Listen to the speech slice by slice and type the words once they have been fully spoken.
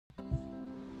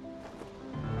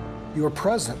You are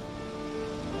present,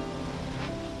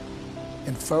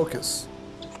 in focus.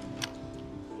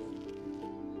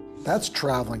 That's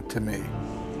traveling to me.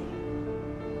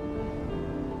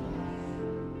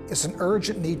 It's an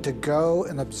urgent need to go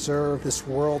and observe this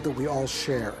world that we all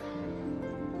share.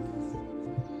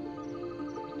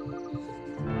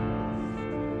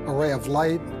 A ray of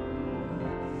light,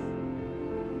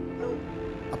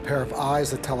 a pair of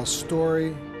eyes that tell a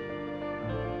story,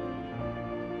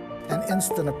 an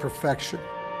instant of perfection.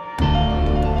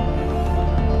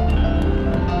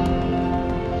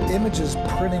 Images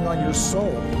printing on your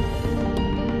soul.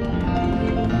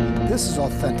 This is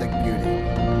authentic beauty.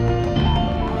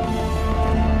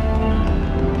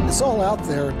 It's all out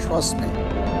there, and trust me,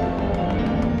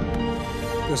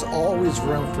 there's always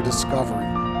room for discovery.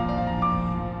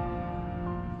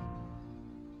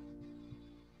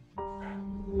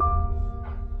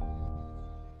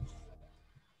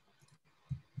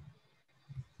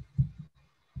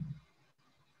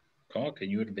 Karl, can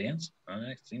you advance?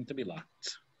 I seem to be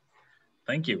locked.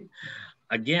 Thank you.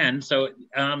 Again, so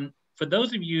for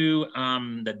those of you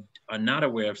that are not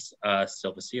aware of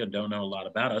Silversea or don't know a lot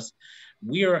about us,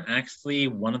 we are actually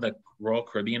one of the Royal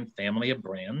Caribbean family of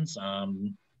brands.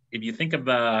 If you think of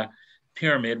the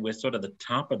pyramid, we're sort of the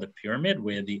top of the pyramid.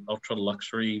 We're the ultra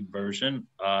luxury version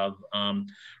of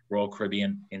Royal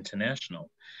Caribbean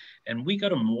International. And we go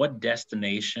to more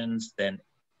destinations than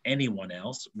anyone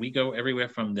else. We go everywhere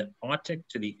from the Arctic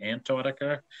to the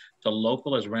Antarctica to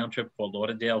local as round trip Fort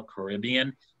Lauderdale,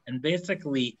 Caribbean, and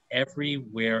basically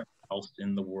everywhere else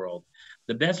in the world.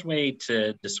 The best way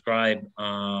to describe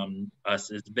us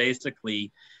is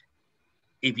basically,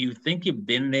 if you think you've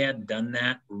been there, done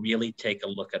that, really take a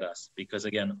look at us. Because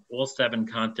again, all 7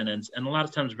 continents, and a lot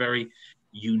of times very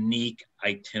unique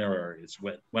itineraries.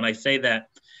 When I say that,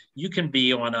 you can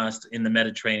be on us in the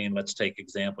Mediterranean, let's take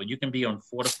example. You can be on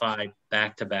 4 to 5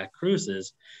 back-to-back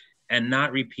cruises and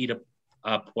not repeat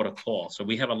a port of call. So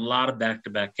we have a lot of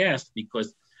back-to-back guests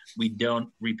because we don't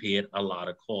repeat a lot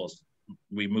of calls.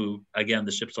 We move, again,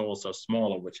 the ships are also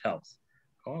smaller, which helps.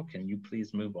 Karl, can you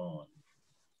please move on?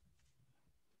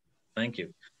 Thank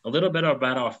you. A little bit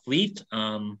about our fleet.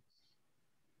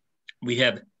 We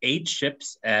have 8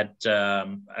 ships at,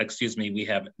 we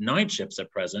have 9 ships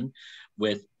at present,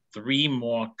 with 3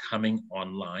 more coming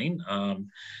online.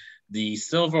 The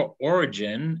Silver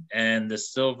Origin and the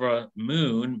Silver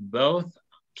Moon both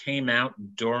came out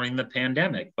during the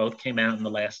pandemic. Both came out in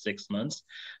the last 6 months.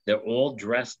 They're all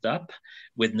dressed up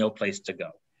with no place to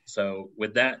go. So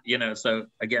with that, so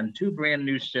again, 2 brand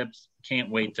new ships,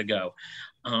 can't wait to go.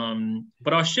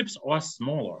 But our ships are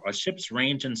smaller. Our ships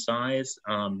range in size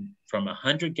from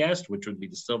 100 guests, which would be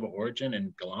the Silver Origin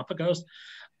and Galapagos,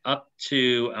 up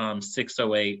to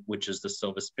 608, which is the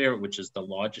Silver Spirit, which is the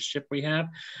largest ship we have.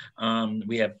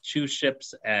 We have 2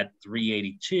 ships at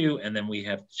 382, and then we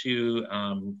have 2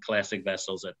 classic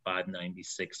vessels at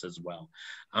 596 as well.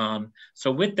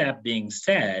 So with that being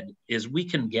said, is we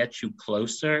can get you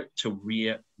closer to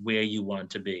where you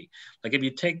want to be. Like if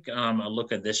you take a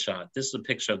look at this shot, this is a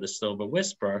picture of the Silver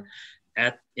Whisper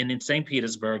in St.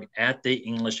 Petersburg at the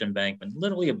English Embankment,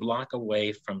 literally a block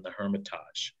away from the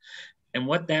Hermitage. And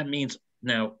what that means,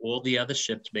 now all the other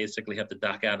ships basically have to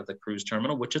dock out of the cruise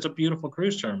terminal, which is a beautiful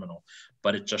cruise terminal,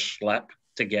 but it's a schlep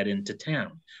to get into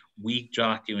town. We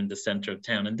dock you in the center of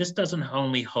town. And this doesn't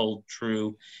only hold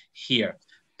true here.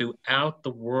 Throughout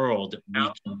the world,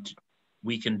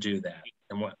 we can do that.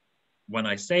 And when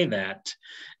I say that,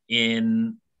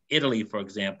 in Italy, for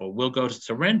example, we'll go to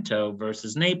Sorrento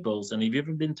versus Naples. And if you've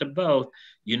ever been to both,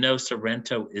 you know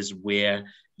Sorrento is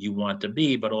where you want to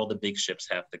be, but all the big ships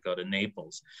have to go to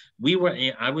Naples.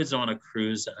 I was on a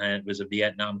cruise, and it was a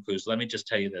Vietnam cruise. Let me just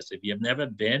tell you this. If you've never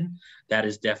been, that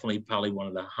is definitely probably one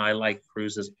of the highlight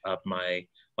cruises of my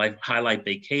life, highlight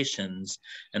vacations.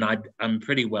 And I'm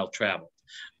pretty well traveled,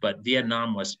 but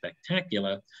Vietnam was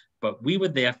spectacular. But we were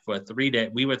there for 3 days.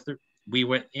 We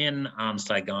were in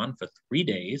Saigon for 3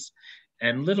 days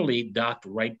and literally docked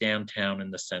right downtown in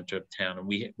the center of town. And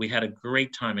we had a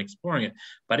great time exploring it,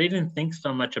 but I didn't think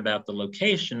so much about the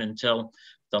location until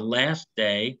the last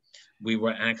day. We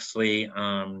were actually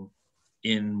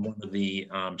in one of the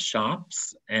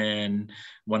shops, and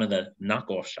one of the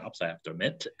knockoff shops, I have to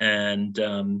admit. And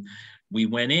we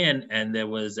went in, and there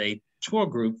was a tour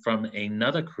group from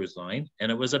another cruise line,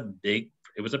 and it was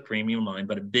a premium line,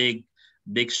 but a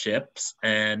big ships.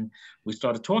 And we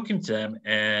started talking to them,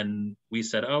 and we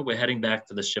said, oh, we're heading back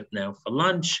to the ship now for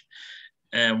lunch,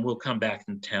 and we'll come back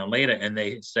in town later. And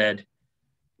they said,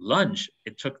 lunch?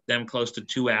 It took them close to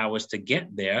 2 hours to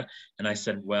get there. And I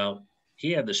said, well,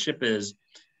 here the ship is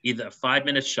either a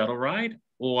 5-minute shuttle ride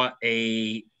or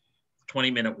a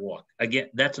 20-minute walk. Again,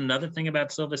 that's another thing about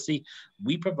Silversea.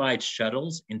 We provide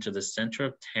shuttles into the center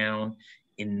of town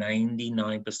in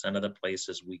 99% of the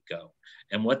places we go.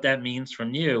 And what that means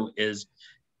from you is,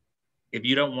 if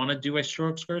you don't want to do a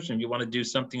short excursion, you want to do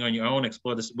something on your own,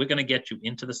 explore this, we're going to get you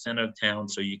into the center of town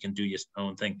so you can do your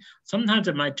own thing. Sometimes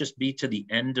it might just be to the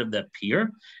end of the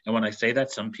pier. And when I say that,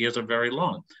 some piers are very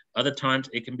long. Other times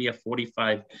it can be a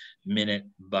 45-minute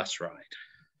bus ride.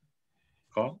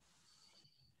 Karl?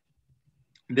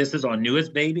 This is our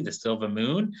newest baby, the Silver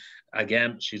Moon.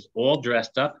 Again, she's all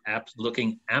dressed up,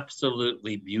 looking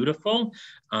absolutely beautiful.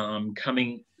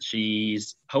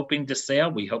 She's hoping to sail.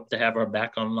 We hope to have her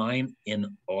back online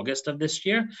in August of this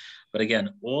year. But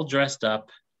again, all dressed up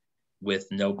with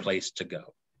no place to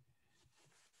go.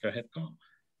 Go ahead, Karl.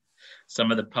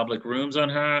 Some of the public rooms on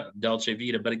her, Dolce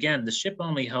Vita. But again, this ship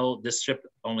only holds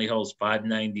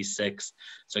 596.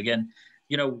 So again,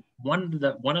 you know, one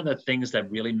of the things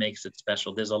that really makes it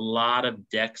special, there's a lot of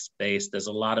deck space. There's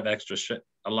a lot of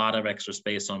extra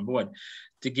space on board.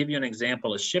 To give you an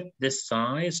example, a ship this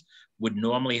size would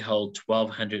normally hold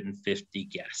 1,250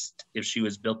 guests if she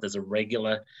was built as a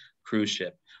regular cruise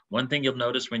ship. One thing you'll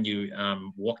notice when you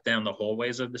walk down the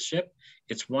hallways of the ship,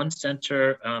 it's one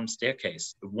center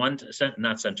staircase, one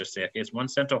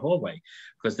center hallway,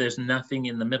 because there's nothing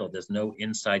in the middle. There's no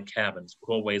inside cabins.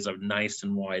 Hallways are nice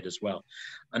and wide as well.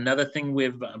 Another thing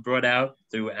we've brought out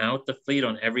throughout the fleet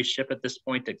on every ship at this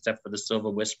point, except for the Silver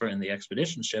Whisper and the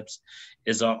expedition ships,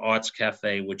 is our Arts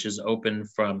Cafe, which is open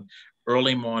from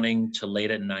early morning to late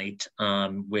at night,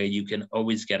 where you can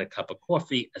always get a cup of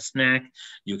coffee, a snack.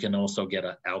 You can also get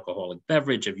an alcoholic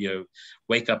beverage. If you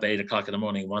wake up at 8 o'clock in the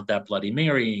morning, want that Bloody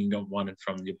Mary, and you don't want it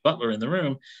from your butler in the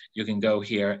room, you can go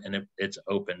here and it's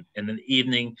open. In the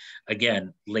evening,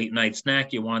 again, late night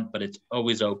snack you want, but it's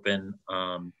always open.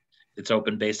 It's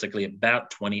open basically about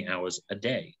 20 hours a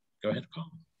day. Go ahead,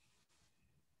 Karl.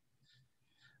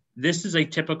 This is a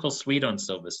typical suite on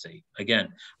Silversea.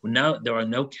 Again, now there are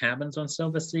no cabins on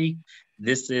Silversea.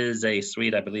 This is a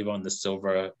suite, I believe, on the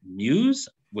Silver Muse,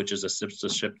 which is a sister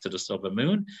ship to the Silver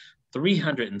Moon,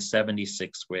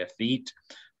 376 square feet,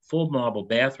 full marble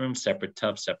bathroom, separate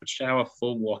tub, separate shower,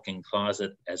 full walk-in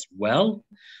closet as well.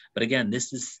 But again,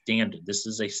 this is standard. This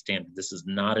is a standard. This is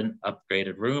not an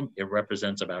upgraded room. It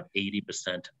represents about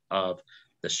 80% of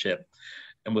the ship.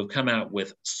 And we've come out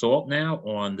with salt now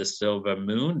on the Silver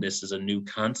Moon. This is a new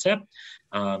concept,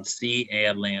 sea,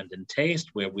 air, land, and taste,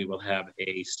 where we will have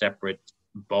a separate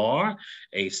bar,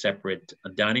 a separate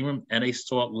dining room, and a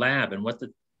salt lab. And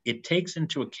it takes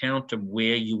into account of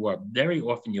where you are. Very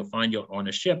often you'll find you're on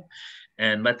a ship,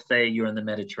 and let's say you're in the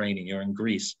Mediterranean, you're in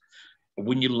Greece.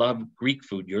 When you love Greek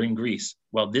food, you're in Greece.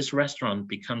 Well, this restaurant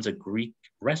becomes a Greek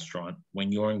restaurant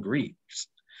when you're in Greece.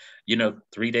 You know,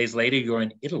 3 days later, you're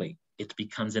in Italy. It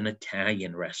becomes an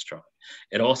Italian restaurant.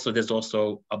 There's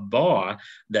also a bar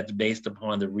that's based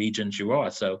upon the regions you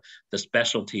are. So the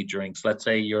specialty drinks, let's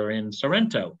say you're in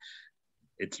Sorrento,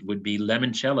 it would be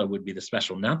limoncello would be the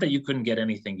special. Not that you couldn't get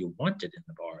anything you wanted in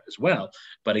the bar as well,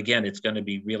 but again, it's going to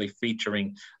be really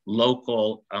featuring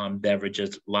local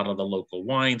beverages, a lot of the local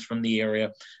wines from the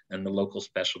area, and the local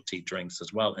specialty drinks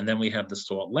as well. And then we have the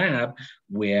Salt Lab,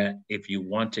 where if you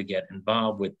want to get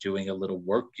involved with doing a little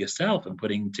work yourself and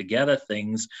putting together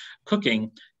things, cooking,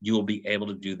 you will be able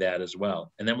to do that as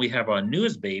well. And then we have our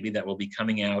newest baby that will be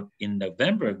coming out in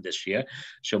November of this year.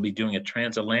 She'll be doing a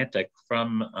transatlantic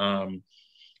from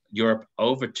Europe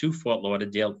over to Fort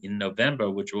Lauderdale in November,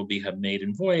 which will be her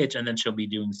maiden voyage. And then she'll be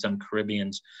doing some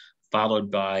Caribbeans, followed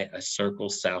by a Circle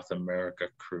South America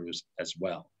cruise as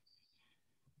well.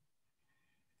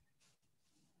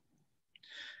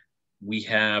 We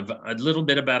have a little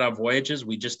bit about our voyages.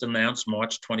 We just announced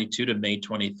March 22 to May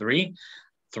 23,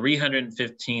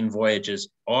 315 voyages.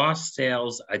 Our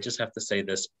sales, I just have to say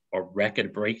this, are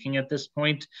record-breaking at this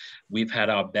point. We've had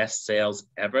our best sales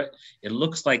ever. It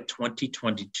looks like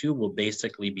 2022 will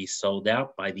basically be sold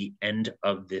out by the end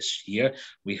of this year.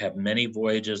 We have many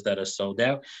voyages that are sold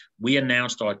out. We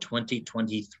announced our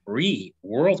 2023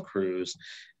 World Cruise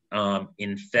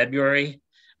in February.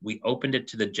 We opened it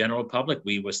to the general public.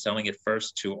 We were selling it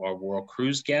first to our World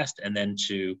Cruise guest and then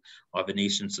to our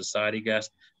Venetian Society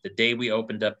guest. The day we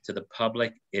opened up to the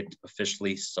public, it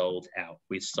officially sold out.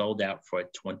 We sold out for a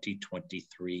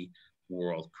 2023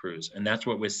 World Cruise. And that's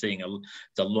what we're seeing.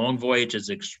 The long voyages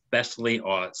especially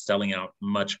are selling out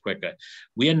much quicker.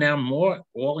 We are now more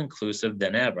all-inclusive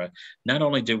than ever. Not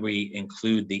only do we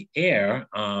include the air,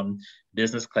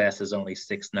 business class is only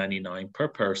 $6.99 per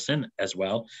person as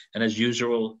well. And as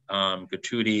usual,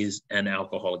 gratuities and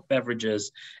alcoholic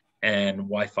beverages and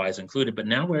Wi-Fi is included. But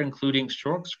now we're including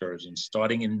shore excursions.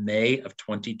 Starting in May of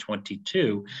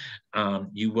 2022,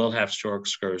 you will have shore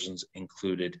excursions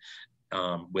included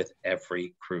with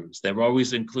every cruise. They're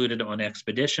always included on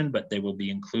Expedition, but they will be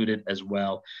included as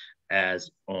well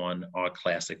as on our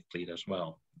classic fleet as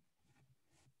well.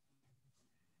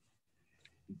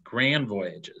 Grand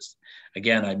voyages.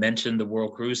 Again, I mentioned the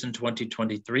World Cruise in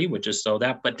 2023, which is sold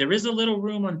out, but there is a little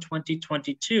room on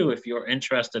 2022 if you're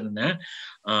interested in that.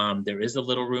 There is a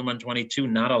little room on 22,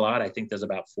 not a lot. I think there's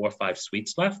about 4 or 5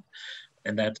 suites left,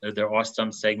 and that there are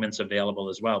some segments available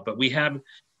as well. But we have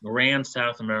Grand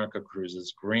South America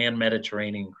cruises, Grand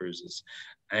Mediterranean cruises,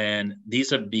 and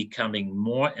these are becoming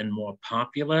more and more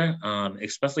popular,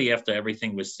 especially after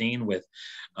everything we're seeing with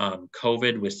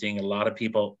COVID. We're seeing a lot of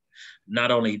people not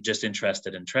only just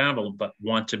interested in travel, but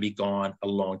want to be gone a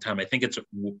long time. I think it's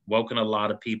woken a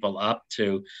lot of people up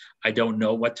to, I don't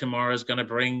know what tomorrow is going to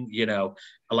bring. You know,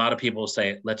 a lot of people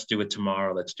say, let's do it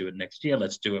tomorrow. Let's do it next year.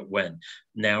 Let's do it when.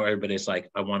 Now everybody's like,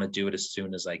 I want to do it as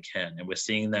soon as I can. And we're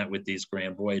seeing that with these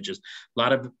grand voyages. A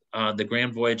lot of the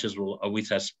grand voyages will always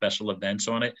have special events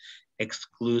on it,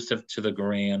 exclusive to the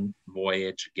grand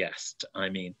voyage guest. I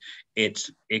mean, it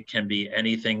can be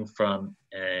anything from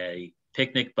a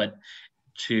picnic, but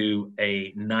to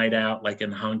a night out like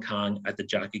in Hong Kong at the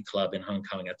Jockey Club in Hong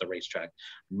Kong at the racetrack.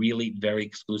 Really very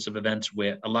exclusive events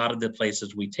where a lot of the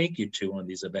places we take you to on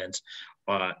these events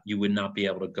you would not be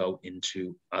able to go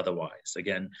into otherwise.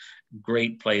 Again,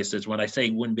 great places. When I say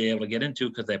wouldn't be able to get into,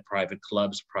 because they're private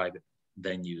clubs, private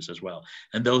venues as well.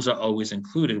 And those are always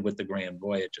included with the grand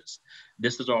voyages.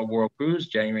 This is our World Cruise,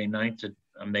 January 9th to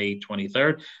May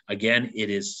 23rd. Again, it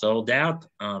is sold out.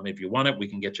 If you want it, we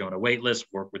can get you on a wait list,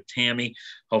 work with Tammy.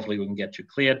 Hopefully we can get you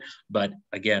cleared. But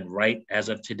again, right as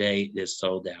of today, it is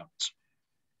sold out.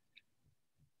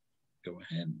 Go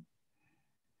ahead.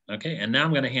 Okay, and now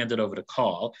I'm going to hand it over to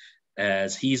Karl,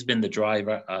 as he's been the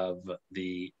driver of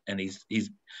the, and he's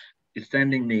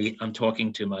sending me, I'm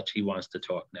talking too much. He wants to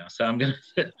talk now. So I'm going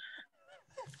to.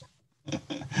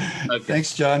 Okay.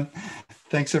 Thanks, John.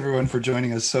 Thanks, everyone, for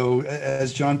joining us. So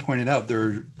as John pointed out, there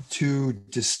are 2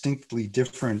 distinctly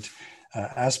different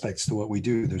aspects to what we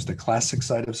do. There's the classic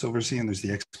side of Silversea and there's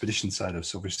the expedition side of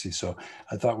Silversea. So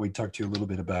I thought we'd talk to you a little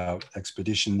bit about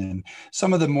expedition and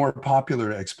some of the more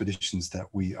popular expeditions that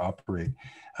we operate.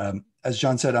 As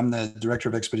John said, I'm the director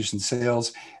of expedition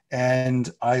sales,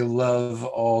 and I love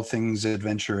all things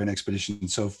adventure and expedition.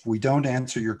 So if we don't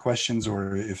answer your questions,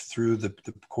 or if through the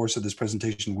course of this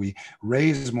presentation we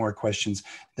raise more questions,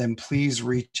 then please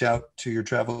reach out to your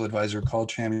travel advisor, call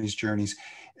Tammy's Journeys,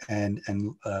 and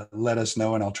let us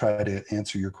know, and I'll try to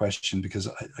answer your question, because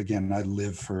again, I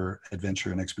live for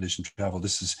adventure and expedition travel.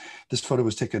 This photo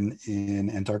was taken in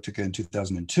Antarctica in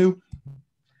 2002.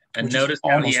 And notice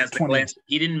how he has the glass.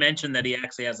 He didn't mention that he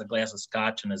actually has a glass of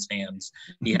scotch in his hands.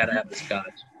 He had to have the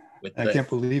scotch. I can't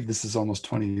believe this is almost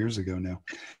 20 years ago now.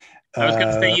 I was going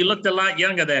to say, you looked a lot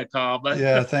younger there, Karl. But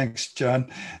yeah, thanks, John.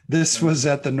 This was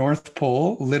at the North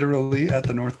Pole, literally at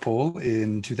the North Pole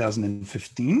in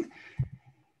 2015.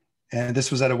 And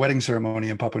this was at a wedding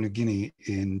ceremony in Papua New Guinea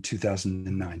in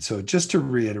 2009. So just to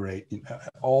reiterate,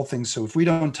 all things. So if we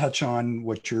don't touch on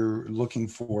what you're looking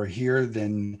for here,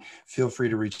 then feel free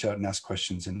to reach out and ask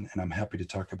questions, and I'm happy to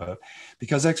talk about,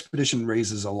 because expedition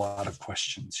raises a lot of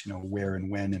questions, where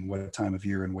and when and what time of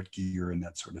year and what gear and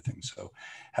that sort of thing. So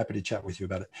happy to chat with you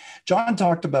about it. John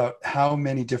talked about how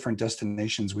many different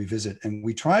destinations we visit, and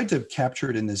we tried to capture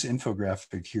it in this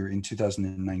infographic here in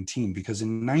 2019, because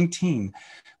in 19,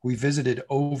 we visited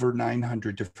over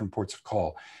 900 different ports of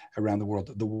call around the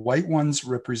world. The white ones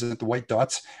represent, the white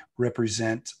dots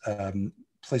represent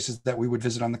places that we would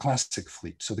visit on the classic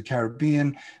fleet. So the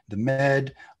Caribbean, the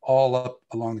Med, all up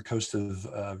along the coast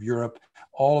of Europe,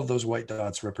 all of those white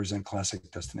dots represent classic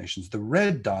destinations. The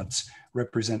red dots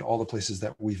represent all the places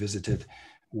that we visited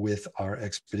with our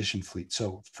expedition fleet.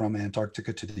 So from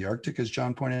Antarctica to the Arctic, as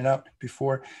John pointed out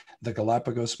before, the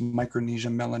Galapagos, Micronesia,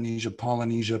 Melanesia,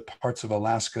 Polynesia, parts of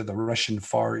Alaska, the Russian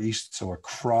Far East, so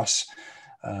across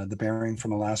the Bering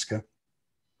from Alaska,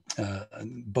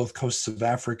 both coasts of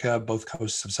Africa, both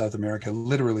coasts of South America,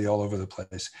 literally all over the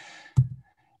place.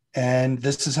 And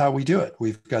this is how we do it.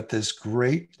 We've got this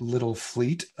great little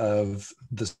fleet of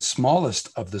the smallest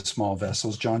of the small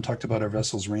vessels. John talked about our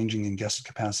vessels ranging in guest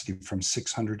capacity from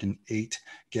 608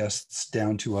 guests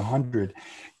down to 100.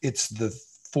 It's the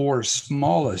 4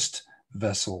 smallest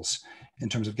vessels in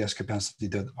terms of guest capacity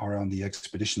that are on the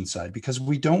expedition side, because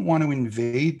we don't want to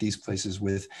invade these places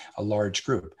with a large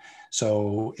group.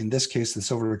 So in this case, the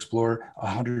Silver Explorer,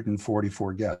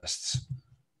 144 guests.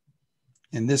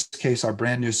 In this case, our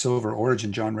brand new Silver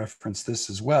Origin, John referenced this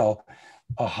as well,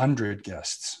 100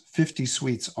 guests, 50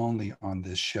 suites only on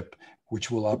this ship,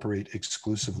 which will operate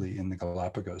exclusively in the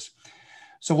Galapagos.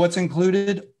 So what's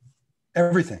included?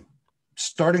 Everything,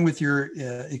 starting with your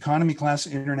economy class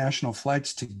international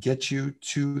flights to get you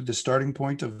to the starting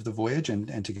point of the voyage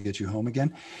and to get you home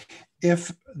again.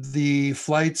 If the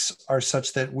flights are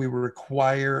such that we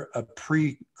require a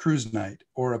pre-cruise night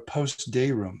or a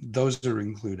post-day room, those are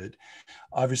included.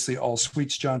 Obviously, all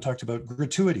suites, John talked about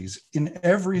gratuities in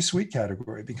every suite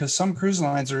category, because some cruise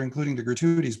lines are including the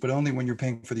gratuities, but only when you're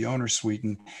paying for the owner's suite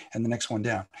and the next one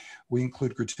down. We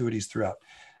include gratuities throughout.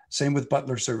 Same with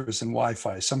butler service and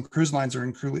Wi-Fi. Some cruise lines are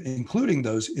including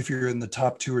those if you're in the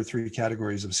top 2 or 3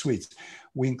 categories of suites.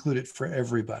 We include it for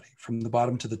everybody, from the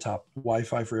bottom to the top.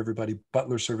 Wi-Fi for everybody,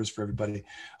 butler service for everybody.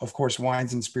 Of course,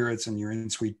 wines and spirits and your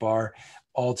in-suite bar,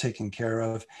 all taken care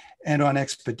of. And on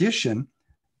expedition,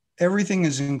 everything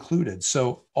is included.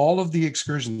 So all of the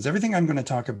excursions, everything I'm going to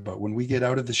talk about when we get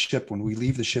out of the ship, when we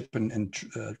leave the ship and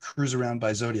cruise around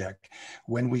by Zodiac,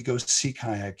 when we go sea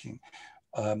kayaking,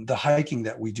 the hiking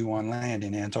that we do on land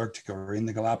in Antarctica or in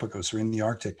the Galapagos or in the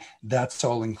Arctic, that's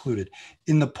all included.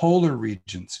 In the polar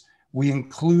regions, we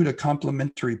include a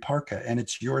complimentary parka, and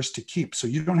it's yours to keep. So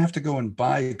you don't have to go and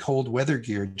buy cold weather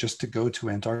gear just to go to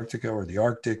Antarctica or the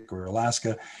Arctic or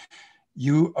Alaska.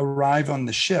 You arrive on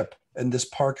the ship and this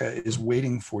parka is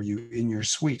waiting for you in your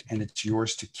suite, and it's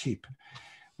yours to keep.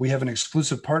 We have an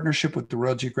exclusive partnership with the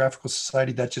Royal Geographical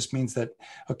Society. That just means that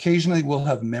occasionally we'll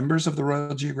have members of the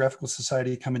Royal Geographical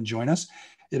Society come and join us.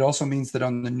 It also means that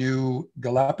on the new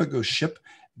Galapagos ship,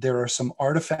 there are some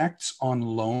artifacts on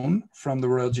loan from the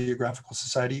Royal Geographical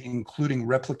Society, including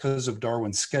replicas of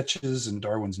Darwin's sketches and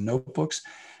Darwin's notebooks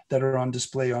that are on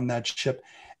display on that ship.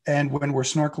 And when we're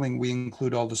snorkeling, we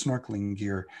include all the snorkeling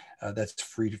gear that's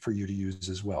free for you to use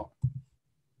as well.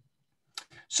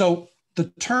 So the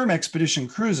term expedition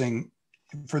cruising,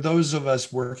 for those of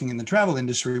us working in the travel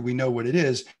industry, we know what it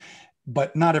is,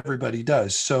 but not everybody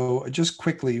does. So just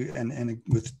quickly, and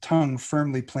with tongue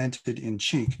firmly planted in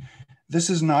cheek, this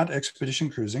is not expedition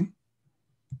cruising,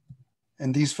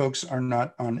 and these folks are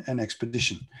not on an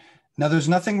expedition. Now, there's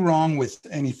nothing wrong with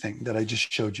anything that I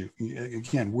just showed you.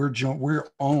 Again, we're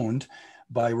owned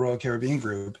by Royal Caribbean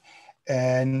Group.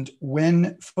 And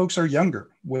when folks are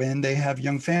younger, when they have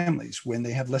young families, when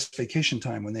they have less vacation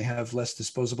time, when they have less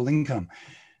disposable income,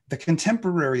 the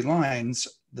contemporary lines,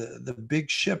 the big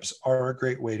ships are a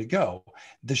great way to go.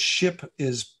 The ship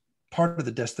is part of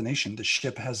the destination. The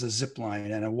ship has a zip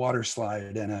line and a water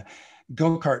slide and a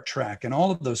go-kart track and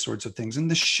all of those sorts of things. And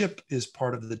the ship is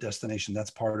part of the destination. That's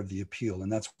part of the appeal,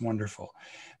 and that's wonderful.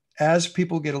 As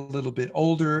people get a little bit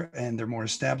older and they're more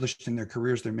established in their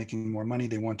careers, they're making more money,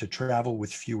 they want to travel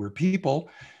with fewer people.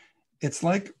 It's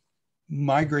like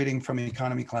migrating from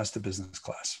economy class to business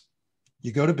class.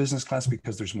 You go to business class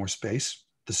because there's more space,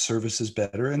 the service is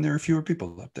better, and there are fewer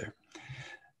people up there.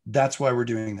 That's why we're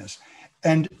doing this.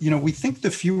 And, we think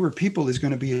the fewer people is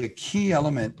going to be a key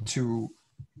element to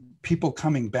people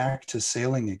coming back to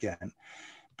sailing again,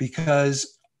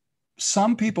 because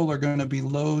some people are going to be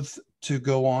loath to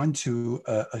go on to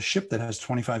a ship that has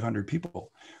 2,500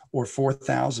 people or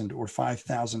 4,000 or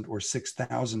 5,000 or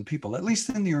 6,000 people, at least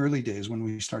in the early days when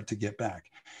we start to get back.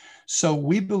 So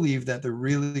we believe that they're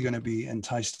really going to be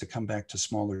enticed to come back to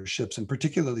smaller ships, and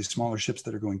particularly smaller ships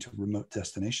that are going to remote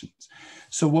destinations.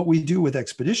 So what we do with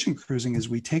expedition cruising is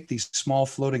we take these small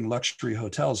floating luxury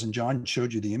hotels, and John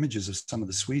showed you the images of some of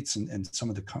the suites and some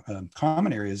of the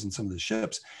common areas in some of the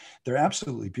ships. They're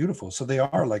absolutely beautiful. So they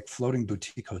are like floating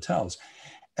boutique hotels.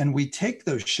 And we take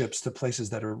those ships to places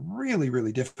that are really,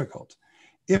 really difficult,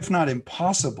 if not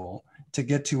impossible, to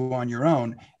get to on your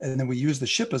own. And then we use the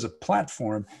ship as a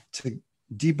platform to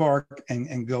debark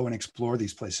and go and explore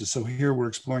these places. So here we're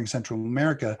exploring Central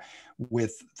America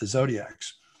with the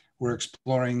Zodiacs. We're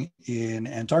exploring in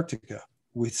Antarctica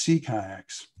with sea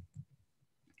kayaks.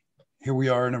 Here we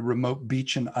are in a remote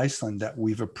beach in Iceland that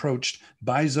we've approached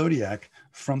by Zodiac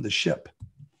from the ship.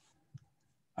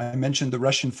 I mentioned the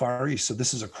Russian Far East. So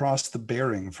this is across the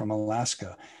Bering from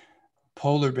Alaska.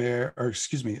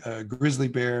 Grizzly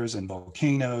bears and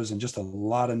volcanoes and just a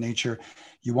lot of nature.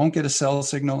 You won't get a cell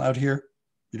signal out here.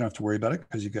 You don't have to worry about it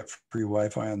because you've got free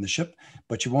Wi-Fi on the ship,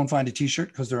 but you won't find a t-shirt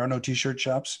because there are no t-shirt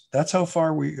shops. That's how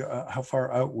far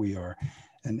out we are.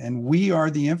 And we are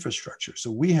the infrastructure.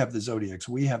 So we have the Zodiacs,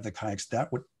 we have the kayaks.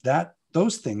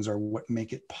 Those things are what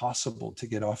make it possible to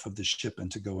get off of the ship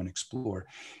and to go and explore.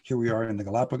 Here we are in the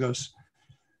Galapagos,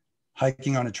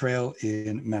 hiking on a trail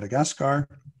in Madagascar,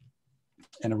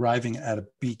 and arriving at a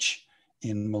beach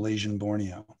in Malaysian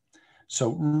Borneo.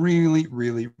 So really,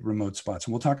 really remote spots.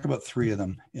 And we'll talk about 3 of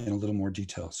them in a little more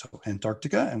detail. So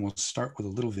Antarctica, and we'll start with a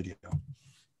little video.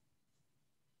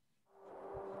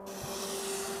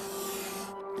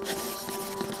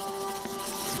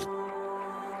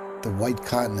 The White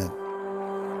Continent.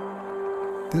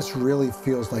 This really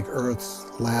feels like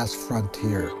Earth's last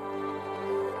frontier.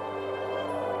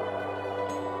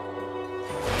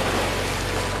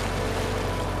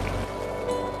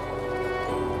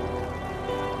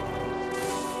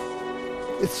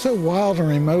 It's so wild and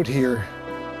remote here,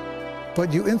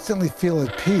 but you instantly feel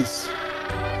at peace.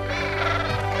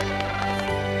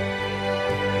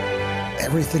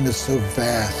 Everything is so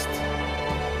vast,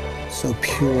 so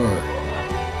pure,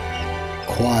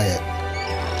 quiet.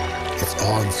 It's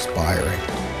awe-inspiring.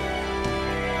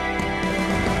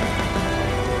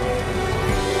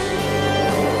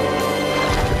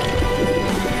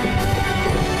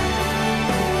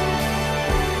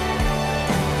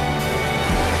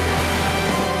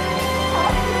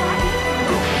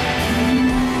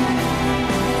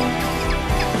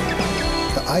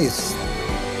 The ice,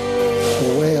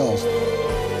 the whales,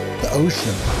 the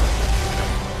ocean.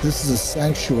 This is a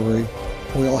sanctuary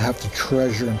we all have to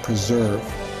treasure and preserve.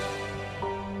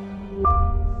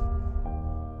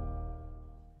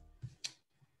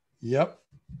 Yep,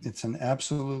 it's an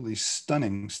absolutely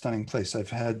stunning, stunning place. I've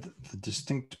had the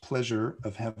distinct pleasure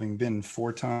of having been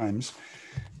 4 times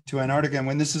to Antarctica. And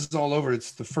when this is all over,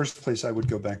 it's the first place I would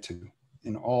go back to,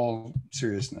 in all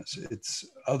seriousness. It's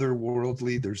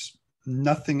otherworldly. There's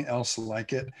nothing else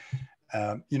like it.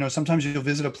 You know, sometimes you'll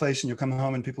visit a place and you'll come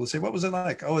home and people will say, what was it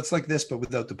like? Oh, it's like this, but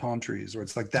without the palm trees, or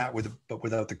it's like that, but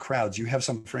without the crowds. You have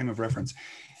some frame of reference.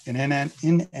 And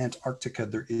in Antarctica,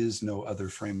 there is no other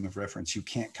frame of reference. You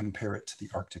can't compare it to the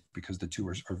Arctic because the two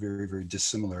are very, very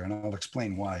dissimilar. And I'll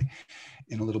explain why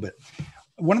in a little bit.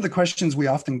 One of the questions we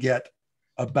often get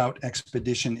about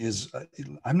expedition is,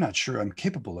 I'm not sure I'm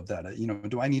capable of that. You know,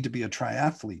 do I need to be a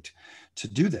triathlete to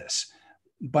do this?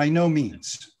 By no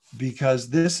means, because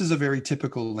this is a very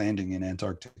typical landing in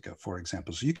Antarctica, for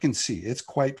example. So you can see it's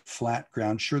quite flat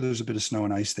ground. Sure, there's a bit of snow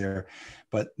and ice there,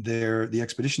 but the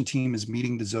expedition team is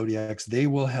meeting the Zodiacs. They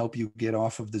will help you get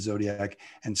off of the Zodiac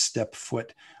and step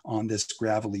foot on this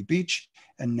gravelly beach.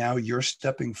 And now you're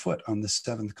stepping foot on the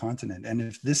 7th continent. And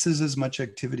if this is as much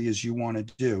activity as you want to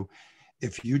do,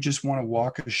 if you just want to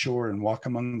walk ashore and walk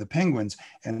among the penguins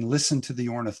and listen to the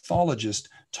ornithologist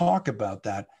talk about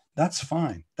that, that's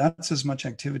fine. That's as much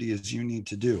activity as you need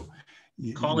to do.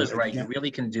 Karl is right. You really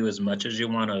can do as much as you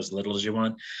want or as little as you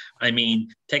want. I mean,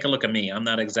 take a look at me. I'm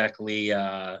not exactly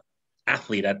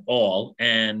athlete at all.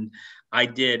 And I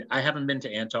haven't been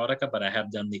to Antarctica, but I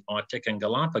have done the Arctic and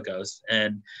Galapagos.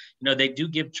 And, you know, they do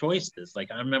give choices. Like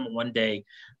I remember one day,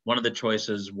 one of the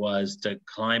choices was to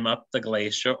climb up the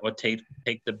glacier or take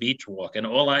the beach walk. And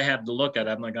all I have to look at,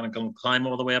 I'm not going to climb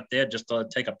all the way up there just to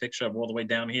take a picture of all the way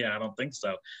down here. I don't think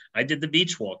so. I did the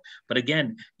beach walk. But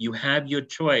again, you have your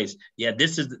choice. Yeah,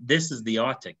 this is the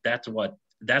Arctic. That's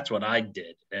what I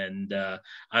did, and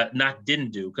I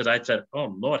didn't do, because I said, "Oh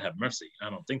Lord, have mercy." I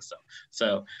don't think so.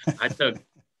 So I took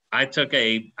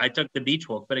the beach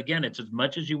walk. But again, it's as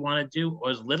much as you want to do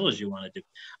or as little as you want to do.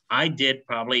 I did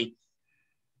probably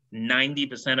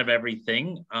 90% of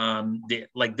everything.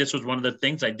 Like this was one of the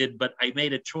things I did, but I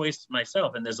made a choice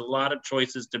myself. And there's a lot of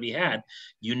choices to be had.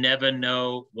 You never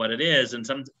know what it is. And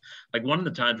like one of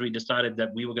the times we decided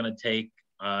that we were going to take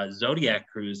Zodiac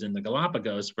cruise in the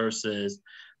Galapagos versus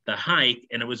the hike,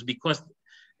 and it was because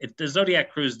the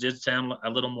Zodiac cruise did sound a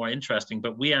little more interesting,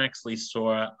 but we actually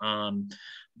saw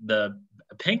the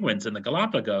penguins in the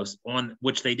Galapagos, on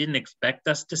which they didn't expect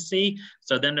us to see.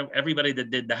 So then everybody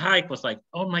that did the hike was like,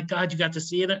 "Oh my God, you got to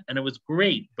see it," and it was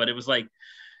great. But it was like,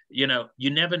 you know, you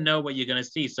never know what you're going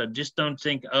to see. So just don't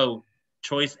think, oh,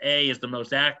 choice A is the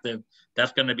most active,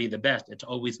 that's going to be the best. It's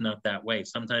always not that way.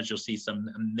 Sometimes you'll see some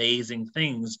amazing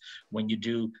things when you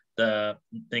do the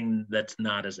thing that's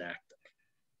not as active.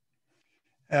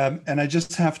 And I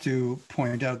just have to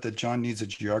point out that John needs a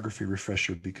geography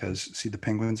refresher because see the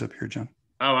penguins up here, John?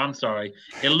 Oh, I'm sorry.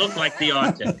 It looked like the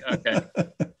Arctic. Okay.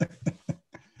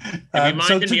 It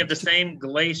reminded me of the same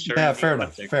glacier. Yeah, fair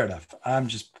enough. I'm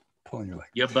just pulling your leg.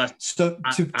 You're busted.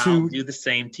 So I'll do the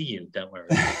same to you. Don't worry.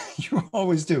 You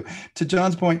always do. To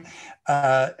John's point,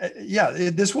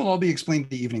 this will all be explained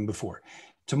the evening before.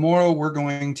 Tomorrow, we're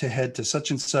going to head to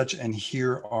such and such, and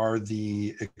here are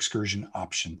the excursion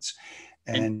options.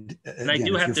 And again, I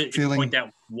do have to point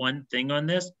out one thing on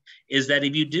this, is that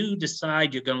if you do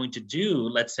decide you're going to do,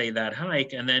 let's say, that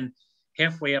hike, and then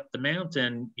halfway up the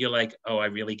mountain, you're like, oh, I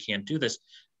really can't do this.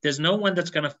 there's no one that's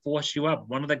going to force you up.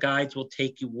 One of the guides will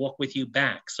walk with you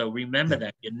back. So remember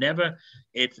that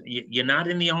you're not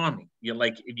in the army. You're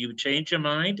like, if you change your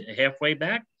mind halfway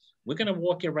back, we're going to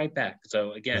walk you right back.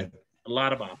 So again, a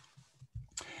lot of options.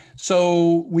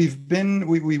 So we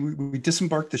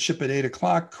disembarked the ship at 8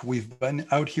 o'clock. We've been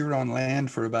out here on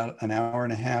land for about an hour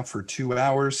and a half or 2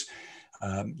 hours,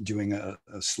 doing a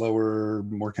slower,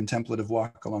 more contemplative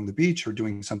walk along the beach, or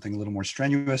doing something a little more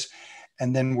strenuous.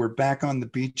 And then we're back on the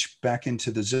beach, back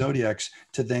into the Zodiacs,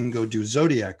 to then go do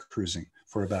Zodiac cruising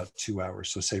for about 2 hours.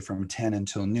 So say from 10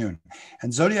 until noon.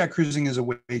 And Zodiac cruising is a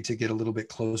way to get a little bit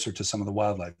closer to some of the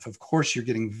wildlife. Of course, you're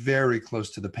getting very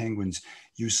close to the penguins.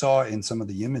 You saw in some of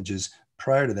the images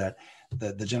prior to that,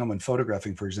 the gentleman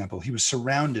photographing, for example, he was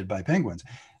surrounded by penguins.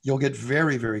 You'll get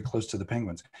very, very close to the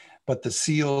penguins. But the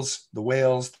seals, the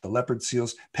whales, the leopard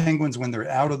seals, penguins, when they're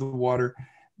out of the water,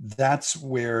 that's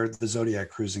where the Zodiac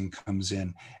cruising comes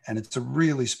in. And it's a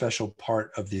really special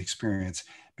part of the experience,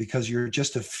 because you're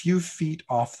just a few feet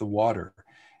off the water.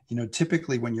 You know,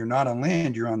 typically when you're not on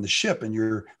land, you're on the ship and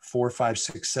you're 4, 5,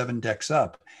 6, 7 decks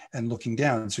up and looking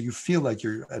down. So you feel like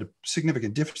you're at a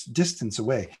significant distance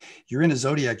away. You're in a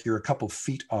Zodiac, you're a couple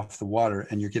feet off the water,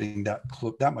 and you're getting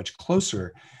that much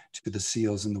closer to the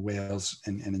seals and the whales,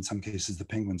 and in some cases the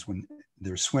penguins when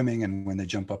they're swimming and when they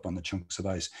jump up on the chunks of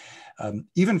ice.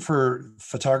 Even for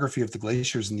photography of the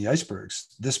glaciers and the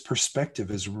icebergs, this perspective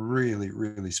is really,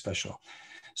 really special.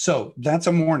 So that's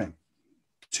a morning.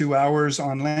 2 hours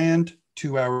on land,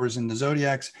 2 hours in the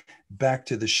Zodiacs, back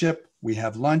to the ship. We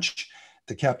have lunch.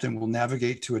 The captain will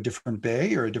navigate to a different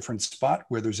bay or a different spot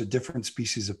where there's a different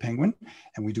species of penguin.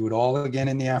 And we do it all again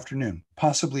in the afternoon,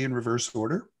 possibly in reverse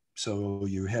order. So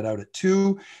you head out at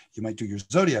 2, you might do your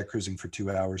Zodiac cruising for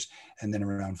 2 hours, and then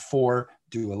around 4,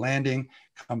 do a landing,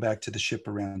 come back to the ship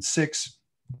around 6,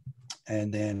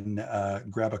 and then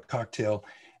grab a cocktail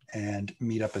and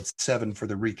meet up at 7 for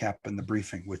the recap and the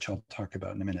briefing, which I'll talk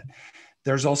about in a minute.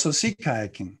 There's also sea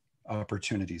kayaking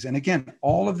opportunities. And again,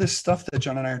 all of this stuff that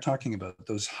John and I are talking about,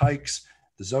 those hikes,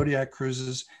 the Zodiac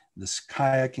cruises, this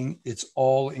kayaking, it's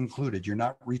all included. You're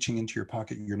not reaching into your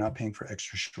pocket. You're not paying for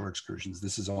extra shore excursions.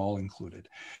 This is all included.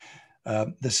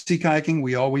 The sea kayaking,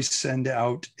 we always send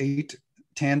out 8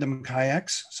 tandem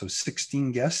kayaks, so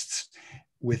 16 guests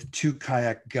with 2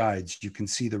 kayak guides. You can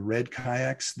see the red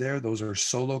kayaks there. Those are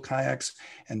solo kayaks,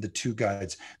 and the 2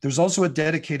 guides. There's also a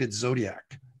dedicated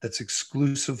Zodiac that's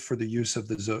exclusive for the use of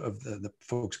the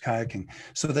folks kayaking,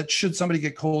 so that should somebody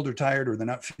get cold or tired or they're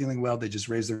not feeling well, they just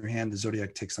raise their hand, the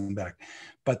Zodiac takes them back.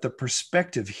 But the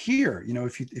perspective here, you know,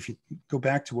 if you go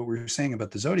back to what we were saying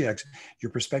about the Zodiacs,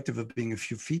 your perspective of being a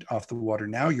few feet off the water,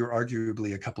 now you're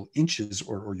arguably a couple inches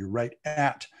or you're right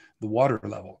at the water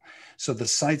level. So the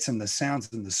sights and the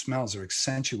sounds and the smells are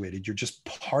accentuated. You're just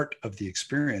part of the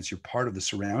experience. You're part of the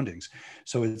surroundings.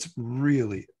 So it's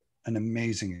really an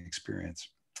amazing experience.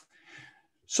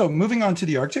 So moving on to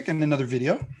the Arctic and another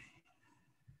video.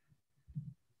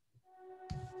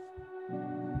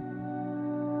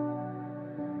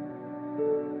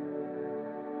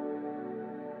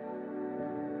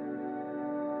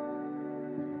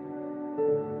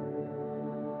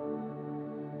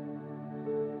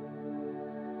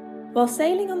 While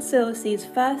sailing on Silversea's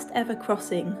first ever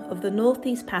crossing of the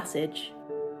Northeast Passage,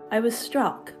 I was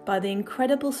struck by the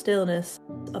incredible stillness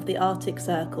of the Arctic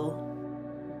Circle.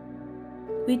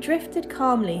 We drifted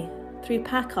calmly through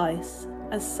pack ice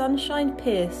as sunshine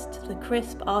pierced the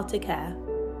crisp Arctic air.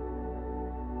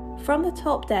 From the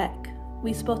top deck,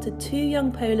 we spotted 2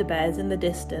 young polar bears in the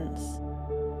distance.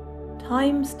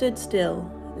 Time stood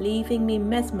still, leaving me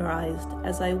mesmerized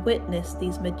as I witnessed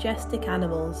these majestic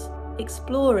animals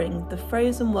exploring the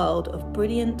frozen world of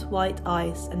brilliant white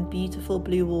ice and beautiful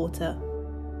blue water.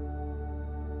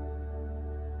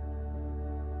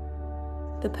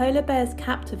 The polar bears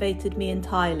captivated me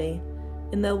entirely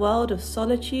in their world of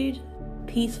solitude,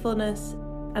 peacefulness,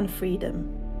 and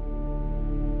freedom.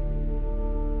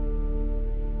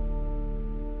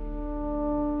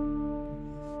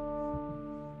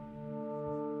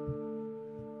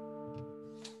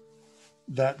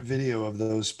 That video of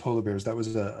those polar bears, that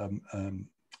was a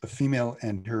female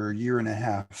and her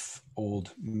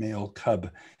 1.5-year-old male cub.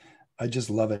 I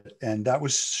just love it. And that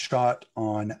was shot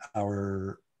on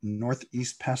our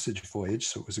Northeast Passage voyage.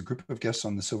 So it was a group of guests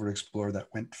on the Silver Explorer that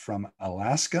went from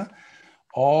Alaska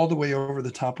all the way over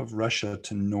the top of Russia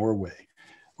to Norway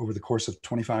over the course of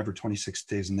 25 or 26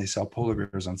 days. And they saw polar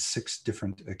bears on 6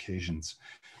 different occasions.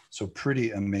 So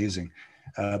pretty amazing.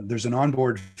 There's an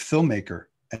onboard filmmaker.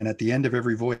 And at the end of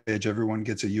every voyage, everyone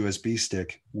gets a USB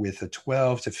stick with a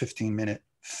 12 to 15 minute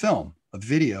film, a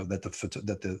video that the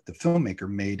filmmaker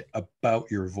made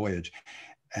about your voyage.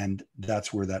 And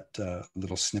that's where that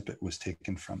little snippet was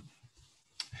taken from.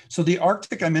 So the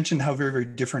Arctic, I mentioned how very, very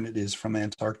different it is from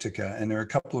Antarctica. And there are a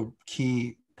couple of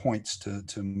key points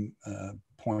to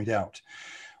point out.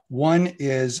 One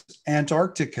is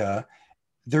Antarctica,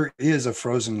 there is a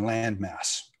frozen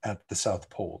landmass at the South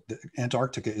Pole.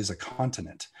 Antarctica is a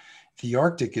continent. The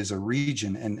Arctic is a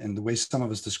region, and the way some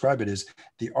of us describe it is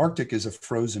the Arctic is a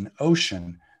frozen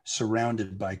ocean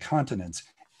surrounded by continents.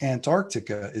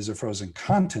 Antarctica is a frozen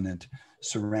continent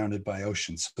surrounded by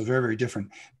oceans. So very, very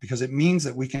different, because it means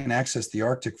that we can access the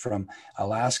Arctic from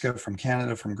Alaska, from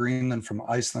Canada, from Greenland, from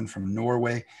Iceland, from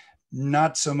Norway,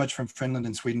 not so much from Finland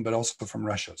and Sweden, but also from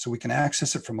Russia. So we can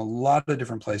access it from a lot of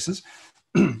different places.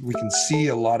 We can see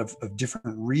a lot of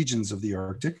different regions of the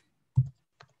Arctic.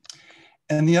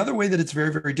 And the other way that it's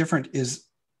very, very different is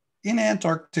in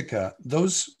Antarctica,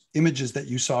 those images that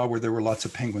you saw where there were lots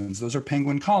of penguins, those are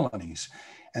penguin colonies.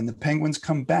 And the penguins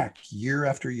come back year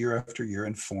after year after year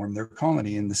and form their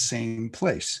colony in the same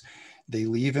place. They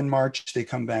leave in March, they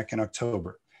come back in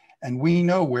October. And we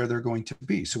know where they're going to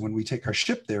be. So when we take our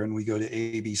ship there and we go to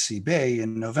ABC Bay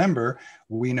in November,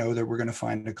 we know that we're going to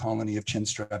find a colony of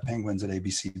chinstrap penguins at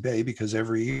ABC Bay, because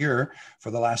every year for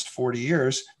the last 40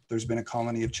 years, there's been a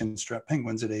colony of chinstrap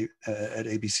penguins at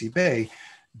ABC Bay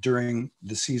during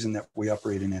the season that we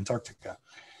operate in Antarctica.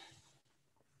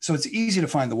 So it's easy to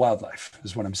find the wildlife,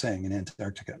 is what I'm saying, in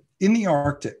Antarctica. In the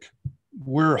Arctic,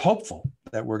 we're hopeful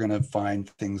that we're going to find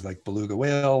things like beluga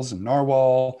whales and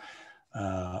narwhal,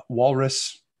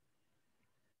 walrus,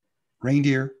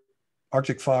 reindeer,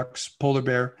 Arctic fox, polar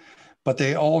bear, but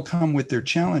they all come with their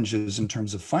challenges in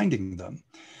terms of finding them.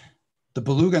 The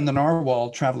beluga and the narwhal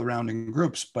travel around in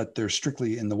groups, but they're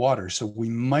strictly in the water, so we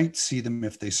might see them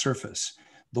if they surface.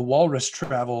 The walrus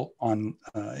travel on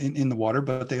in the water,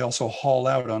 but they also haul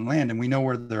out on land, and we know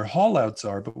where their haul outs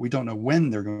are, but we don't know when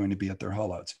they're going to be at their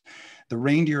haul outs. The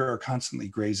reindeer are constantly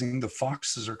grazing, the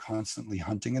foxes are constantly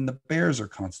hunting, and the bears are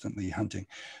constantly hunting.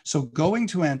 So going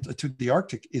to the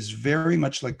Arctic is very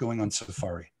much like going on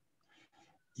safari.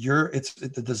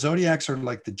 The zodiacs are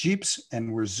like the jeeps,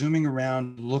 and we're zooming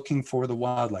around looking for the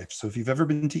wildlife. So if you've ever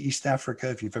been to East Africa,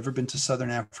 if you've ever been to Southern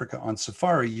Africa on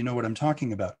safari, you know what I'm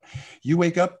talking about. You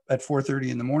wake up at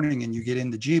 4:30 in the morning and you get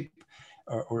in the jeep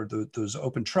or those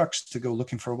open trucks to go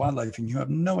looking for wildlife, and you have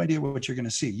no idea what you're going to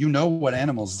see. You know what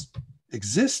animals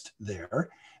exist there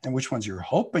and which ones you're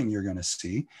hoping you're going to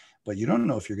see, but you don't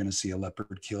know if you're going to see a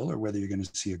leopard kill or whether you're going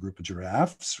to see a group of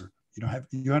giraffes, or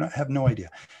you have no idea.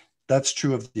 That's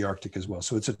true of the Arctic as well.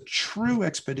 So it's a true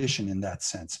expedition in that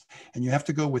sense. And you have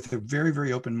to go with a very,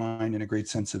 very open mind and a great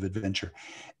sense of adventure.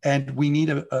 And we need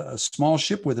a small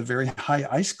ship with a very high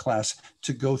ice class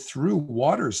to go through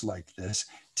waters like this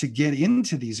to get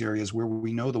into these areas where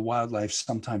we know the wildlife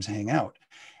sometimes hang out.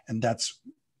 And that's,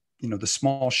 the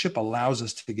small ship allows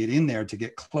us to get in there, to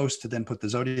get close, to then put the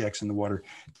zodiacs in the water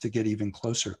to get even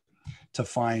closer, to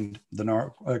find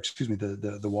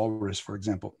the walrus, for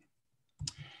example.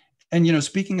 And,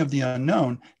 speaking of the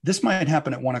unknown, this might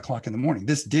happen at 1 o'clock in the morning.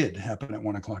 This did happen at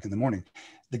 1 o'clock in the morning.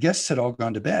 The guests had all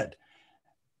gone to bed,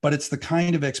 but it's the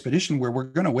kind of expedition where we're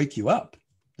going to wake you up.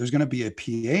 There's going to be a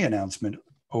PA announcement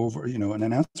over, an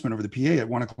announcement over the PA at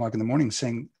 1 o'clock in the morning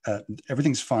saying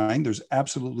everything's fine. There's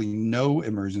absolutely no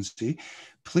emergency.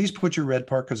 Please put your red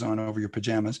parkas on over your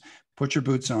pajamas, put your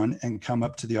boots on, and come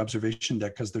up to the observation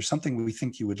deck, because there's something we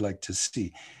think you would like to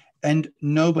see. And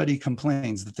nobody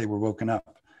complains that they were woken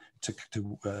up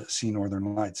to see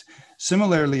northern lights.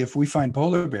 Similarly, if we find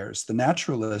polar bears, the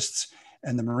naturalists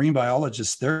and the marine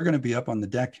biologists, they're going to be up on the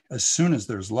deck as soon as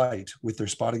there's light with their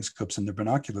spotting scopes and their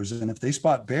binoculars. And if they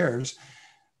spot bears,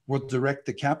 we'll direct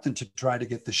the captain to try to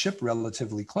get the ship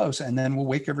relatively close, and then we'll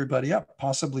wake everybody up,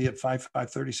 possibly at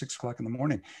 5:30, 6 o'clock in the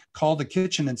morning. Call the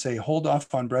kitchen and say, hold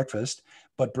off on breakfast,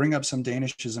 but bring up some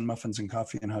danishes and muffins and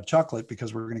coffee and hot chocolate,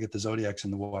 because we're going to get the zodiacs in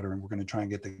the water, and we're going to try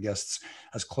and get the guests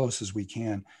as close as we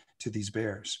can to these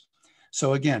bears.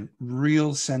 So again,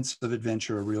 real sense of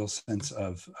adventure, a real sense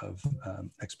of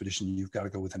expedition. You've got to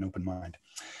go with an open mind.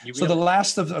 So the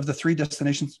last of the three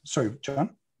destinations, sorry,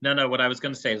 John? No, what I was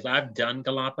going to say is I've done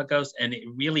Galapagos, and it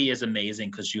really is amazing,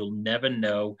 because you'll never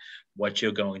know what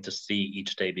you're going to see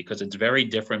each day, because it's very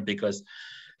different, because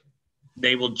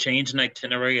they will change an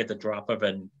itinerary at the drop of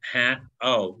a hat.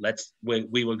 Oh,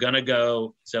 we were going to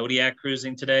go Zodiac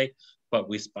cruising today, but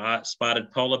we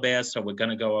spotted polar bears, so we're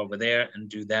going to go over there and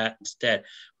do that instead.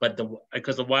 But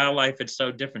because the wildlife, it's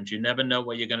so different. You never know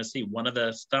what you're going to see. One of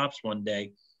the stops one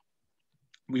day,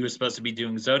 we were supposed to be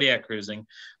doing zodiac cruising,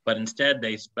 but instead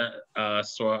they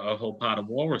saw a whole pot of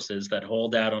walruses that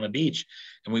hauled out on a beach.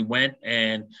 And we went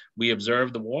and we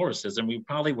observed the walruses, and we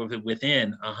probably were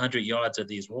within 100 yards of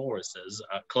these walruses,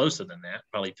 closer than that,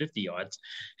 probably 50 yards.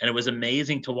 And it was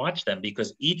amazing to watch them,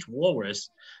 because each walrus,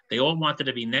 they all wanted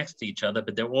to be next to each other,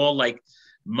 but they're all like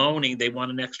moaning. They want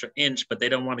an extra inch, but they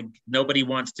don't want to, nobody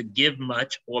wants to give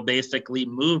much or basically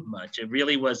move much. It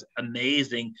really was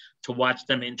amazing to watch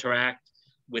them interact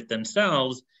with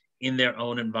themselves in their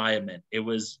own environment. It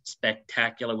was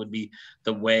spectacular, would be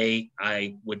the way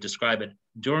I would describe it.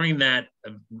 During when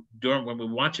we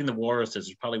were watching the walruses,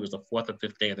 it probably was the 4th or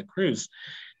 5th day of the cruise.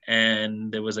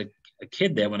 And there was a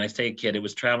kid there. When I say a kid, it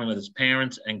was traveling with his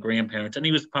parents and grandparents, and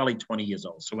he was probably 20 years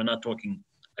old. So we're not talking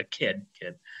a kid.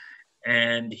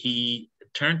 And he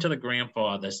turned to the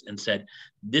grandfathers and said,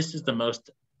 "This is the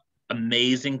most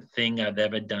amazing thing I've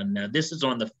ever done." Now, this is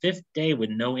on the 5th day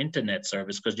with no internet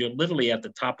service, because you're literally at the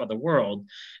top of the world.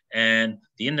 And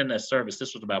the internet service,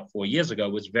 this was about 4 years ago,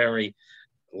 was very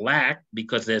lack,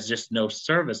 because there's just no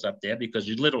service up there, because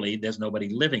there's nobody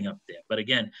living up there. But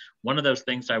again, one of those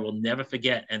things I will never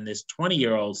forget. And this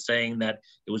 20-year-old saying that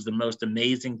it was the most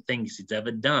amazing thing he's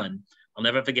ever done. I'll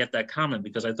never forget that comment,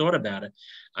 because I thought about it,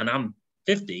 and I'm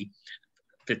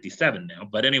 57 now.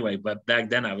 But anyway, but back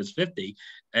then I was 50.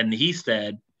 And he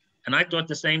said, and I thought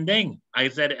the same thing. I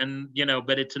said, and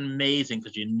but it's amazing,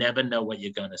 because you never know what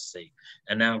you're going to see.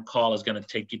 And now Karl is going to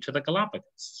take you to the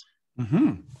Galapagos.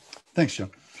 Mm-hmm. Thanks, Joe.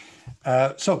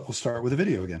 So we'll start with a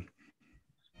video again.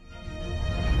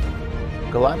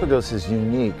 Galapagos is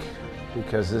unique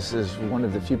because this is one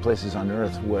of the few places on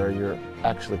Earth where you're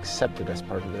actually accepted as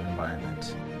part of their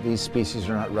environment. These species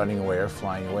are not running away or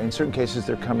flying away. In certain cases,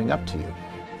 they're coming up to you.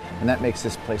 And that makes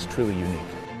this place truly unique.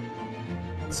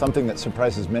 Something that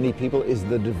surprises many people is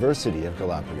the diversity of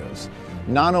Galapagos.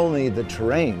 Not only the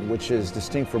terrain, which is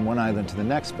distinct from one island to the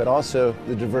next, but also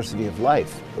the diversity of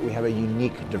life. We have a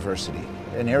unique diversity.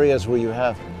 In areas where you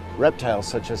have reptiles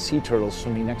such as sea turtles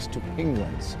swimming next to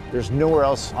penguins, there's nowhere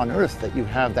else on Earth that you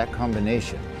have that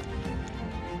combination.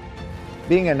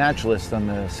 Being a naturalist on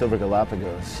the Silver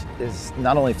Galapagos is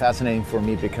not only fascinating for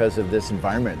me because of this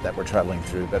environment that we're traveling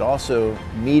through, but also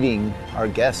meeting our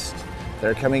guests that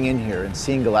are coming in here and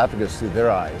seeing Galapagos through their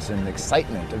eyes, and the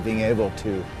excitement of being able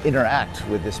to interact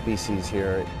with the species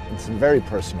here. It's very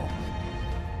personal.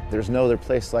 There's no other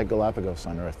place like Galapagos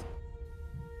on Earth.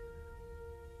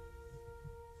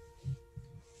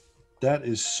 That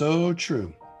is so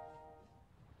true.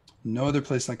 No other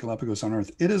place like Galapagos on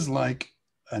Earth. It is like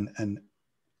an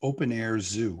open air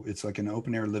zoo. It's like an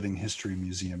open air living history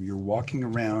museum. You're walking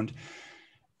around.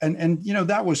 And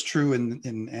that was true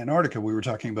in Antarctica. We were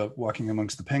talking about walking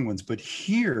amongst the penguins, but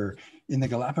here in the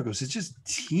Galapagos, it's just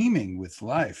teeming with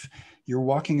life. You're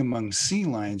walking among sea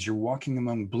lions, you're walking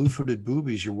among blue-footed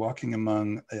boobies, you're walking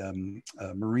among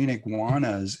marine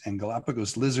iguanas and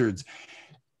Galapagos lizards,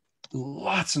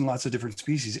 lots and lots of different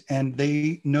species, and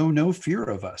they know no fear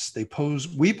of us.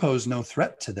 We pose no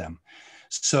threat to them.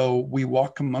 So we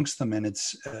walk amongst them, and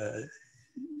it's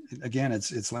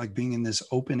like being in this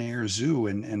open air zoo,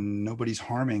 and nobody's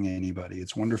harming anybody.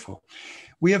 It's wonderful.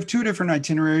 We have 2 different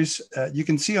itineraries. You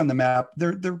can see on the map,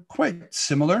 they're quite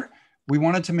similar. We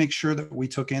wanted to make sure that we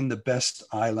took in the best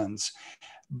islands,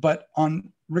 but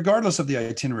regardless of the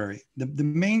itinerary, the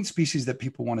main species that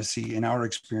people want to see, in our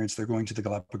experience, they're going to the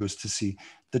Galapagos to see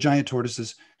the giant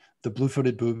tortoises, the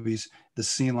blue-footed boobies, the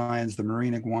sea lions, the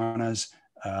marine iguanas,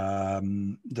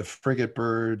 the frigate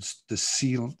birds, the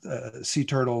sea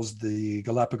turtles, the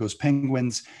Galapagos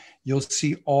penguins. You'll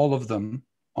see all of them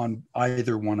on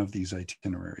either one of these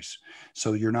itineraries.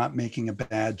 So you're not making a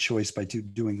bad choice by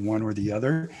doing one or the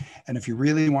other. And if you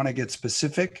really want to get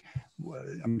specific,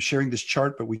 I'm sharing this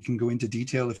chart, but we can go into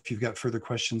detail if you've got further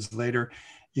questions later.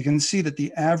 You can see that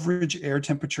the average air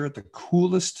temperature at the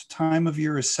coolest time of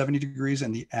year is 70 degrees,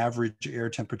 and the average air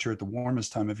temperature at the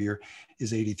warmest time of year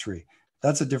is 83.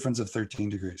 That's a difference of 13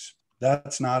 degrees.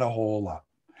 That's not a whole lot.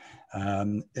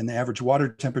 And the average water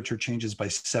temperature changes by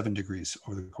 7 degrees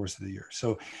over the course of the year.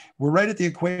 So we're right at the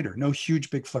equator, no huge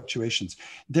big fluctuations.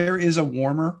 There is a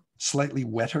warmer, slightly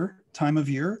wetter time of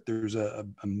year. There's a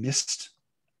mist,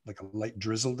 like a light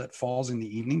drizzle that falls in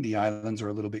the evening. The islands are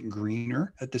a little bit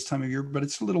greener at this time of year, but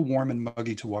it's a little warm and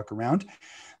muggy to walk around.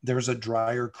 There's a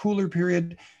drier, cooler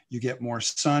period. You get more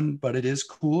sun, but it is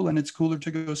cool, and it's cooler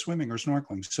to go swimming or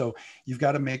snorkeling. So you've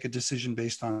got to make a decision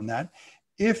based on that.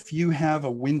 If you have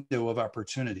a window of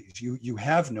opportunities, you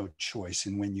have no choice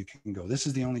in when you can go. This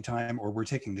is the only time, or we're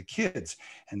taking the kids,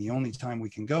 and the only time we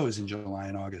can go is in July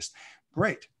and August.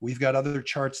 Great. We've got other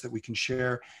charts that we can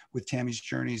share with Tammy's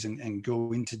Journeys and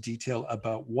go into detail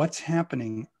about what's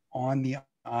happening on the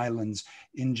islands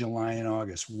in July and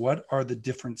August. What are the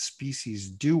different species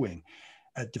doing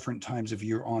at different times of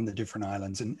year on the different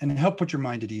islands, and help put your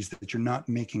mind at ease that you're not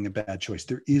making a bad choice.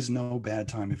 There is no bad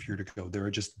time of year to go. There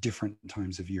are just different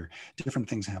times of year, different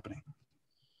things happening.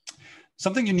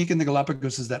 Something unique in the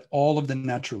Galapagos is that all of the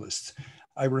naturalists,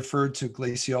 I referred to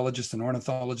glaciologists and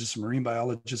ornithologists and marine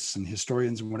biologists and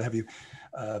historians and what have you,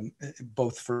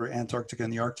 both for Antarctica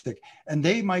and the Arctic, and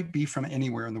they might be from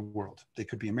anywhere in the world. They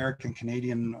could be American,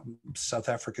 Canadian, South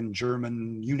African,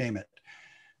 German, you name it.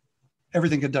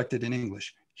 Everything conducted in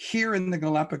English. Here in the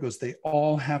Galapagos, they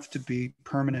all have to be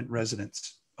permanent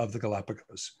residents of the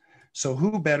Galapagos. So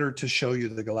who better to show you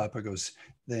the Galapagos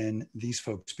than these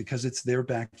folks, because it's their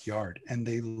backyard and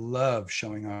they love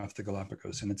showing off the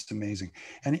Galapagos, and it's amazing.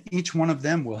 And each one of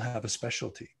them will have a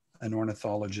specialty, an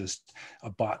ornithologist, a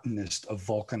botanist, a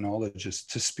volcanologist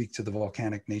to speak to the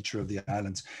volcanic nature of the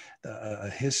islands, a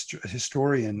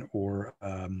historian or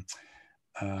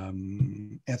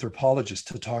anthropologist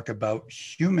to talk about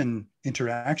human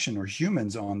interaction or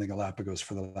humans on the Galapagos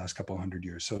for the last couple of hundred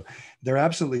years. So they're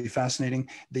absolutely fascinating.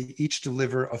 They each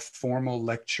deliver a formal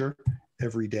lecture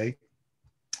every day.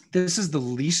 This is the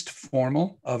least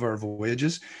formal of our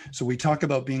voyages. So we talk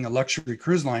about being a luxury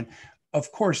cruise line. Of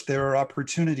course, there are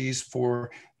opportunities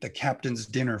for the captain's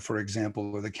dinner, for example,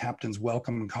 or the captain's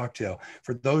welcome cocktail.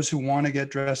 For those who want to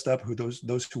get dressed up,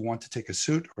 those who want to take a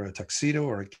suit or a tuxedo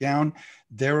or a gown,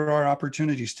 there are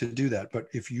opportunities to do that. But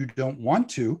if you don't want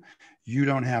to, you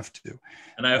don't have to.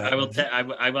 And I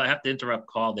will have to interrupt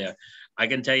Karl there. I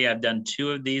can tell you I've done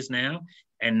 2 of these now,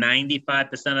 and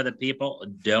 95% of the people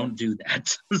don't do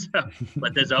that.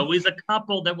 But there's always a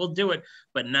couple that will do it.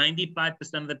 But 95%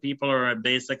 of the people are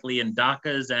basically in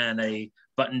Dockers and a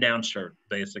button-down shirt,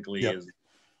 basically. Yep. Is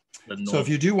the norm. So if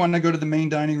you do want to go to the main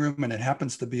dining room and it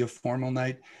happens to be a formal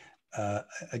night,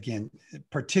 again,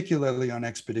 particularly on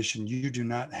expedition, you do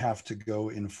not have to go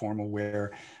in formal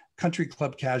wear. Country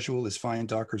club casual is fine,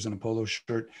 Dockers and a polo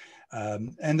shirt.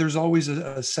 And there's always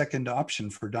a second option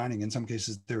for dining. In some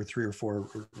cases, there are 3 or 4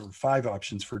 or 5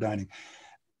 options for dining.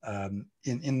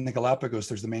 In the Galapagos,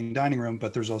 there's the main dining room,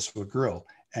 but there's also a grill.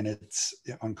 And it's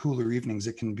on cooler evenings,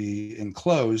 it can be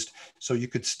enclosed. So you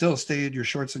could still stay in your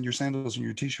shorts and your sandals and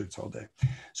your t-shirts all day.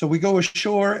 So we go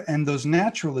ashore, and those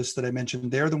naturalists that I mentioned,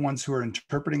 they're the ones who are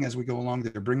interpreting as we go along.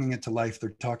 They're bringing it to life. They're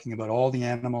talking about all the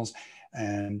animals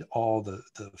and all the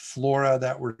flora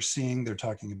that we're seeing. They're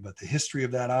talking about the history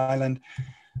of that island.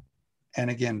 And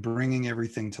again, bringing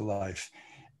everything to life.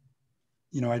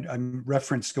 You know, I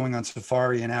referenced going on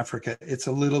safari in Africa. It's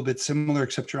a little bit similar,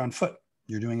 except you're on foot.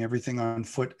 You're doing everything on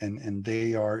foot, and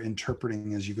they are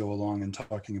interpreting as you go along and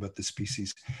talking about the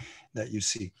species that you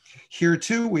see. Here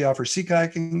too, we offer sea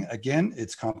kayaking. Again,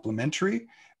 it's complimentary.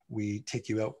 We take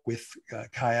you out with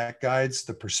kayak guides.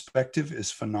 The perspective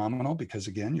is phenomenal because,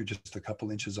 again, you're just a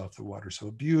couple inches off the water. So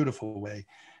a beautiful way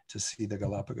to see the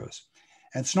Galapagos.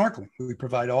 And snorkeling. We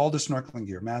provide all the snorkeling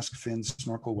gear, mask, fins,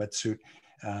 snorkel, wetsuit.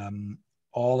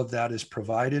 All of that is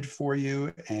provided for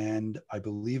you. And I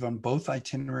believe on both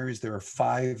itineraries, there are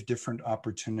 5 different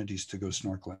opportunities to go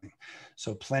snorkeling.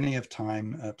 So plenty of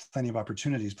time, plenty of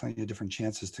opportunities, plenty of different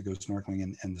chances to go snorkeling.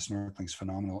 And the snorkeling is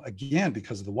phenomenal. Again,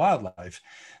 because of the wildlife,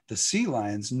 the sea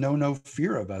lions know no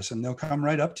fear of us, and they'll come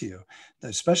right up to you,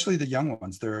 especially the young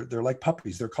ones. They're like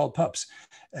puppies. They're called pups.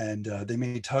 And they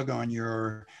may tug on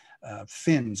your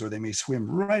fins, or they may swim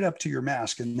right up to your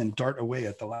mask and then dart away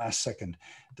at the last second.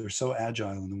 They're so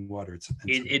agile in the water.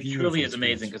 It truly is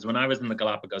amazing, because when I was in the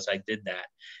Galapagos, I did that.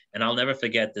 And I'll never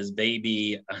forget, this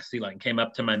baby sea lion came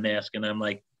up to my mask, and I'm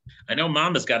like, I know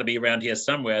Mama's got to be around here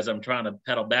somewhere, as I'm trying to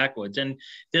pedal backwards. And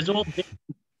there's all,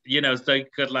 you know, so you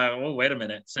could like, oh, wait a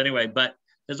minute. So anyway, but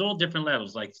there's all different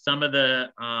levels. Like some of the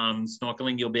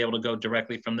snorkeling, you'll be able to go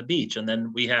directly from the beach. And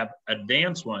then we have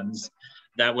advanced ones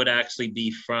that would actually be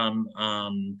from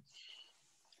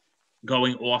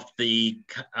going off the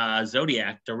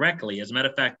Zodiac directly. As a matter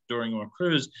of fact, during our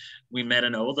cruise, we met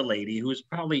an older lady who was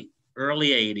probably early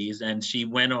 80s, and she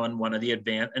went on one of the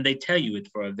advanced, and they tell you it's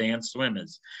for advanced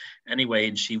swimmers. Anyway,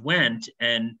 and she went,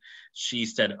 and she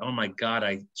said, oh my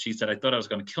God, she said, I thought I was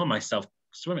going to kill myself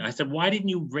swimming. I said, why didn't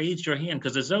you raise your hand?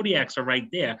 Because the Zodiacs are right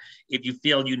there. If you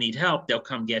feel you need help, they'll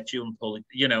come get you and pull it,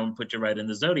 you know, and put you right in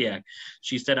the Zodiac.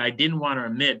 She said, I didn't want to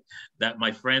admit that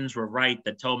my friends were right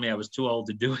that told me I was too old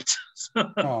to do it.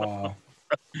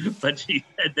 But she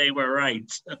said they were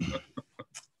right.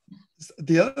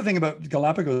 The other thing about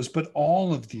Galapagos, but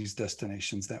all of these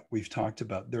destinations that we've talked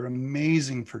about, they're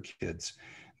amazing for kids.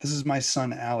 This is my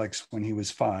son, Alex, when he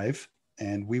was 5.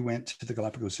 and we went to the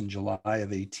Galapagos in July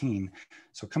of 18.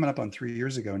 So coming up on 3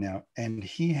 years ago now, and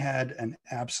he had an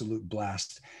absolute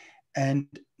blast. And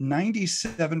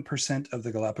 97% of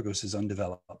the Galapagos is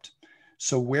undeveloped.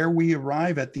 So where we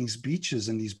arrive at these beaches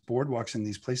and these boardwalks and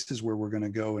these places where we're going to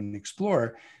go and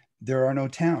explore, there are no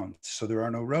towns. So there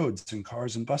are no roads and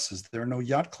cars and buses. There are no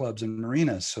yacht clubs and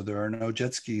marinas. So there are no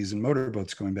jet skis and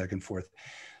motorboats going back and forth.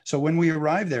 So when we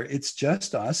arrive there, it's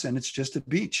just us and it's just a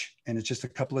beach and it's just a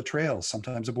couple of trails,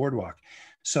 sometimes a boardwalk.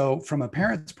 So from a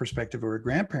parent's perspective or a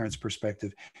grandparent's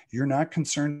perspective, you're not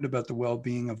concerned about the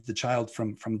well-being of the child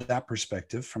from that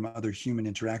perspective, from other human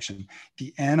interaction.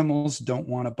 The animals don't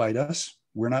want to bite us.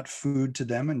 We're not food to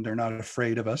them and they're not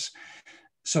afraid of us.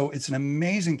 So it's an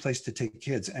amazing place to take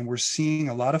kids. And we're seeing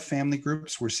a lot of family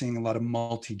groups. We're seeing a lot of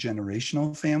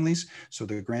multi-generational families. So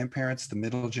the grandparents, the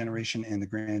middle generation, and the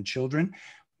grandchildren,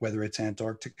 whether it's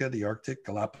Antarctica, the Arctic,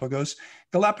 Galapagos.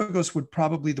 Galapagos would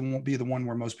probably be the one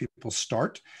where most people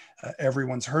start.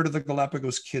 Everyone's heard of the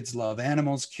Galapagos. Kids love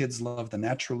animals. Kids love the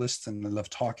naturalists, and they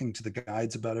love talking to the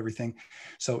guides about everything.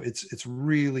 So it's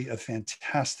really a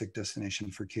fantastic destination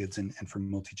for kids and for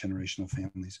multi-generational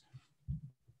families.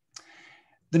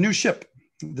 The new ship,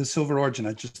 the Silver Origin,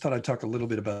 I just thought I'd talk a little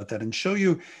bit about that and show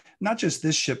you not just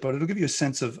this ship, but it'll give you a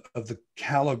sense of the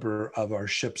caliber of our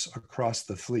ships across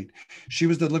the fleet. She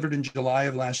was delivered in July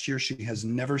of last year. She has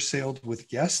never sailed with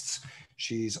guests.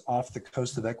 She's off the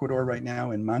coast of Ecuador right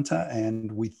now in Manta,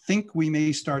 and we think we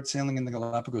may start sailing in the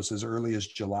Galapagos as early as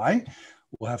July.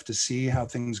 We'll have to see how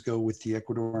things go with the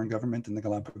Ecuadorian government and the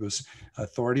Galapagos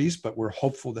authorities, but we're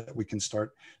hopeful that we can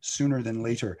start sooner than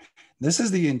later. This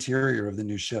is the interior of the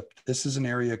new ship. This is an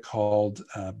area called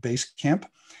Base Camp.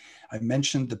 I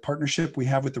mentioned the partnership we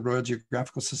have with the Royal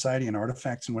Geographical Society and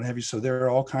artifacts and what have you. So there are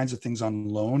all kinds of things on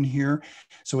loan here.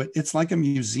 So it's like a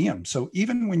museum. So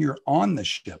even when you're on the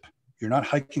ship, you're not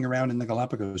hiking around in the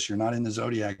Galapagos, you're not in the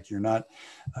Zodiac, you're not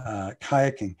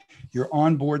kayaking, you're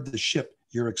on board the ship.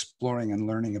 You're exploring and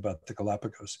learning about the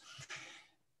Galapagos.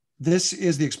 This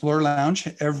is the Explorer Lounge.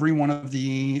 Every one of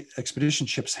the expedition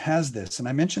ships has this. And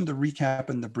I mentioned the recap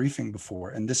and the briefing before,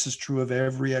 and this is true of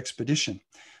every expedition.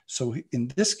 So in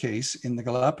this case, in the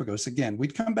Galapagos, again,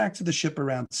 we'd come back to the ship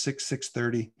around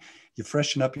 6:30. You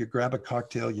freshen up, you grab a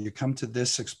cocktail, you come to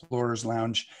this Explorer's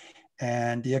Lounge,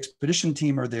 and the expedition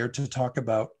team are there to talk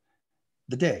about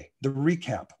the day, the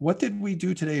recap. What did we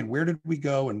do today and where did we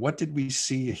go and what did we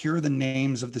see? Here are the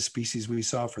names of the species we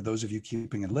saw for those of you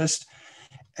keeping a list.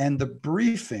 And the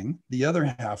briefing, the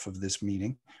other half of this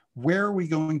meeting, where are we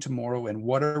going tomorrow and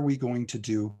what are we going to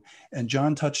do? And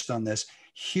John touched on this.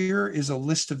 Here is a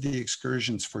list of the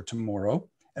excursions for tomorrow.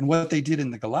 And what they did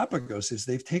in the Galapagos is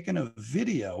they've taken a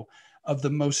video of the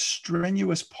most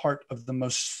strenuous part of the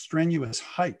most strenuous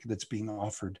hike that's being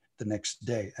offered the next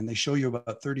day. And they show you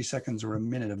about 30 seconds or a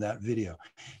minute of that video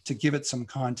to give it some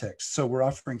context. So we're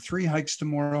offering 3 hikes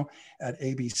tomorrow at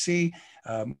ABC.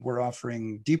 We're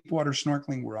offering deep water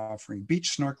snorkeling, we're offering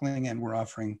beach snorkeling, and we're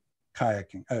offering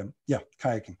kayaking.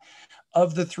 Kayaking.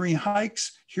 Of the 3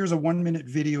 hikes, here's a 1-minute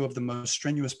video of the most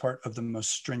strenuous part of the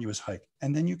most strenuous hike.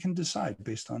 And then you can decide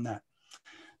based on that.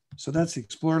 So that's the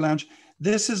Explorer Lounge.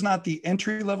 This is not the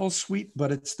entry-level suite,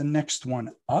 but it's the next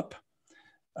one up.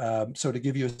 So to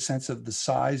give you a sense of the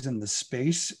size and the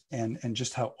space and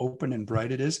just how open and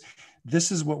bright it is,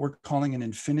 this is what we're calling an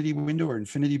infinity window or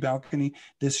infinity balcony.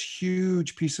 This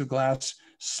huge piece of glass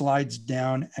slides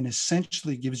down and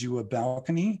essentially gives you a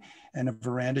balcony and a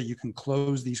veranda. You can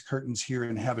close these curtains here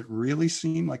and have it really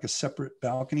seem like a separate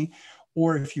balcony.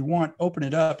 Or if you want, open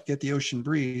it up, get the ocean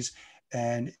breeze,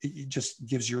 and it just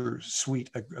gives your suite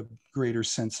a greater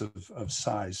sense of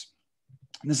size.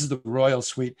 And this is the Royal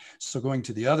Suite. So going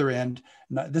to the other end,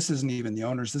 this isn't even the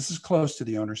owners. This is close to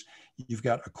the owners. You've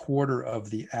got a quarter of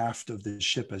the aft of the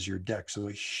ship as your deck. So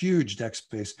a huge deck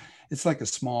space. It's like a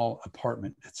small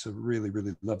apartment. It's a really,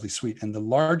 really lovely suite. And the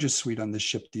largest suite on this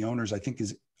ship, the owners, I think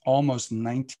is almost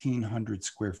 1,900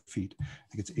 square feet. I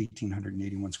think it's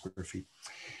 1,881 square feet.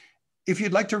 If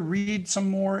you'd like to read some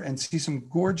more and see some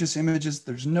gorgeous images,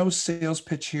 there's no sales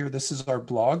pitch here. This is our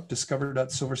blog,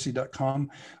 discover.silversea.com.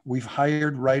 We've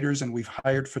hired writers and we've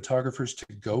hired photographers to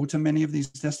go to many of these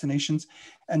destinations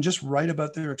and just write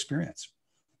about their experience.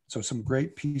 So some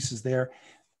great pieces there.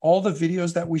 All the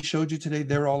videos that we showed you today,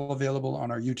 they're all available on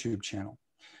our YouTube channel.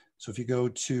 So if you go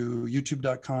to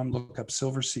youtube.com, look up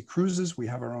Silversea Cruises, we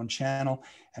have our own channel,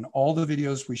 and all the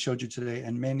videos we showed you today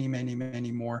and many, many,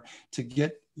 many more to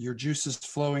get your juices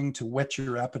flowing, to whet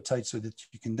your appetite so that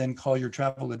you can then call your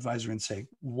travel advisor and say,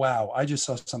 wow, I just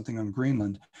saw something on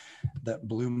Greenland that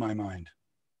blew my mind.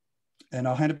 And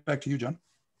I'll hand it back to you, John.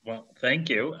 Well, thank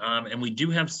you. And we do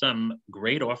have some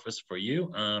great offers for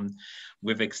you.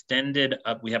 We've extended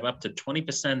up, we have up to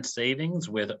 20% savings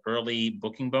with early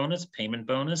booking bonus, payment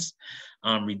bonus,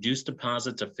 reduced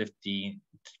deposit to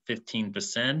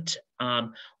 15%.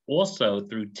 Also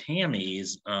through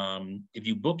Tammy's, if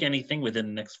you book anything within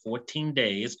the next 14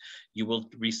 days, you will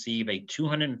receive a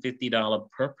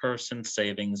 $250 per person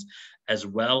savings, as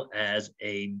well as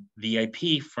a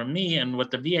VIP from me. And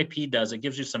what the VIP does, it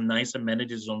gives you some nice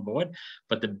amenities on board,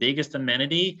 but the biggest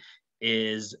amenity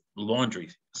is laundry.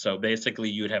 So basically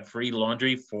you'd have free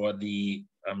laundry for the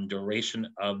duration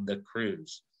of the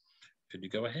cruise. Could you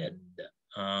go ahead?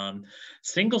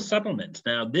 Single supplements.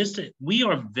 Now we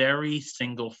are very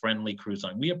single friendly cruise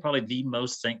line. We are probably the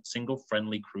most single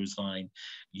friendly cruise line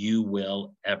you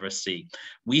will ever see.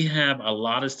 We have a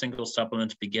lot of single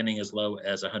supplements beginning as low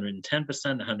as 110%,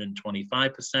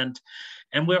 125%.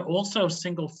 And we're also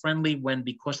single friendly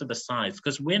because of the size,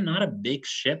 because we're not a big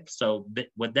ship. So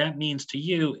what that means to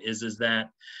you is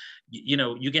that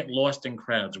you get lost in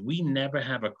crowds. We never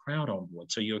have a crowd on board.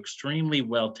 So you're extremely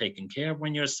well taken care of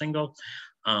when you're single.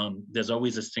 There's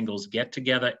always a singles get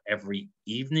together every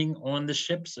evening on the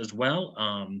ships as well.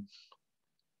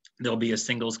 There'll be a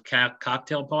singles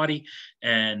cocktail party.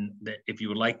 And if you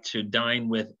would like to dine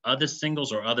with other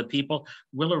singles or other people,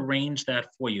 we'll arrange that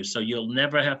for you. So you'll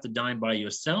never have to dine by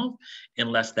yourself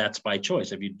unless that's by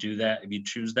choice. If you do that, if you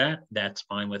choose that, that's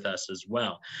fine with us as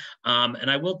well.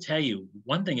 And I will tell you,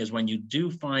 one thing is when you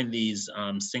do find these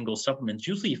single supplements,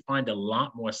 usually you find a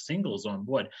lot more singles on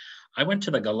board. I went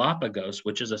to the Galapagos,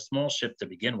 which is a small ship to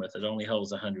begin with. It only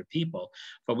holds 100 people,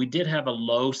 but we did have a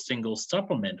low single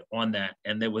supplement on that.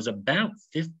 And there was about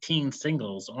 15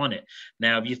 singles on it.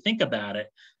 Now, if you think about it,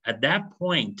 at that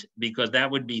point, because that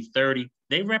would be 30,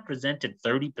 they represented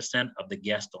 30% of the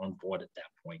guests on board at that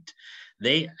point.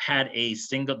 They had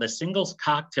the singles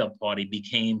cocktail party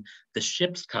became the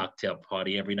ship's cocktail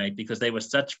party every night because they were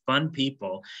such fun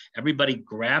people. Everybody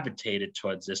gravitated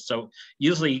towards this. So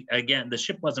usually, again, the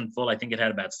ship wasn't full. I think it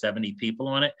had about 70 people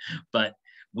on it, but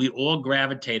we all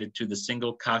gravitated to the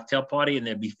single cocktail party, and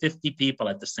there'd be 50 people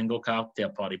at the single cocktail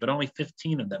party, but only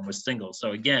 15 of them were single.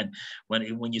 So again,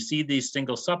 when you see these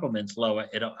single supplements lower,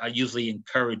 it usually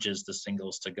encourages the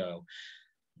singles to go.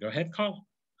 Go ahead, Karl.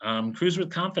 Cruise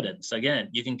with confidence. Again,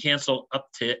 you can cancel up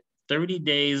to 30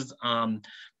 days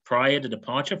prior to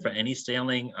departure for any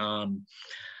sailing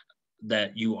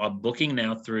that you are booking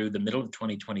now through the middle of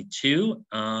 2022,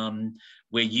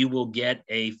 where you will get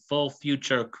a full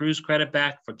future cruise credit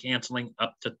back for canceling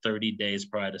up to 30 days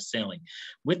prior to sailing.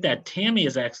 With that, Tammy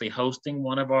is actually hosting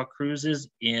one of our cruises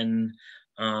in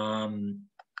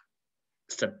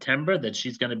September that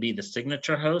she's going to be the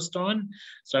signature host on.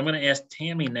 So I'm going to ask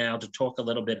Tammy now to talk a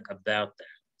little bit about that.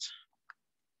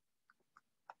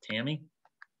 Tammy?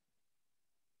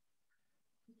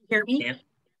 Hear me?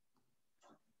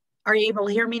 Are you able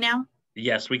to hear me now?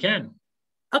 Yes, we can.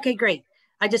 Okay, great.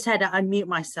 I just had to unmute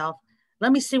myself.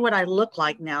 Let me see what I look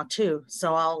like now too.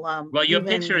 So I'll well, your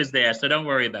picture is there, so don't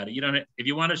worry about it. You don't, if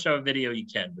you want to show a video, you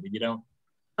can, but if you don't.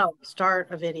 Oh, start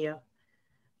a video.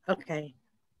 Okay.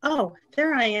 Oh,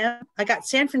 there I am. I got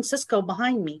San Francisco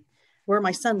behind me where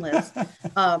my son lives.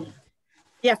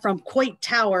 Yeah, from Coit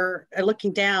Tower,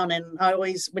 looking down, and I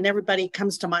always, when everybody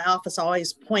comes to my office, I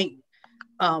always point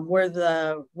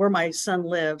where my son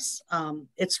lives.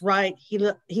 It's right.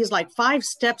 He's like 5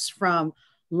 steps from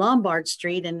Lombard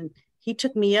Street, and he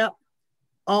took me up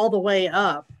all the way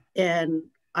up, and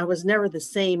I was never the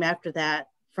same after that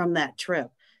from that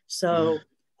trip. So,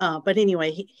 but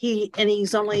anyway,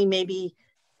 he's only maybe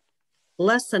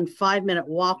less than 5-minute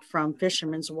walk from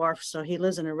Fisherman's Wharf, so he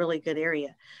lives in a really good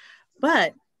area.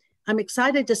 But I'm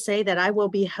excited to say that I will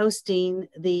be hosting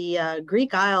the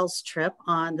Greek Isles trip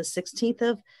on the 16th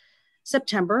of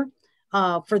September.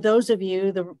 For those of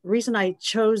you, the reason I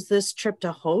chose this trip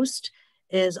to host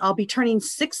is I'll be turning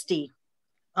 60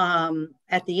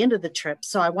 at the end of the trip.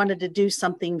 So I wanted to do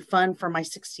something fun for my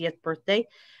 60th birthday.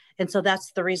 And so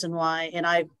that's the reason why. And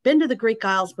I've been to the Greek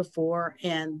Isles before,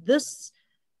 and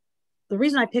the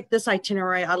reason I picked this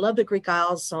itinerary, I love the Greek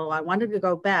Isles, so I wanted to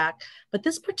go back. But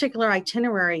this particular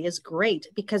itinerary is great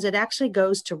because it actually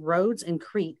goes to Rhodes and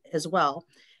Crete as well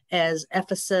as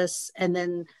Ephesus, and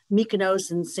then Mykonos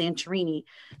and Santorini.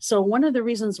 So one of the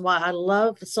reasons why I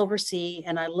love the Silversea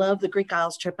and I love the Greek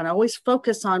Isles trip, and I always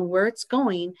focus on where it's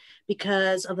going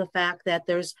because of the fact that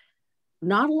there's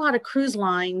not a lot of cruise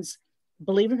lines,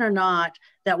 believe it or not,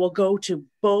 that will go to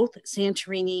both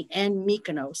Santorini and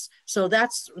Mykonos. So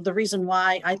that's the reason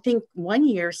why I think one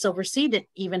year Silversea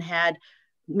even had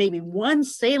maybe one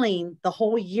sailing the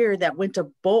whole year that went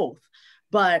to both.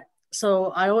 But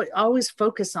so I always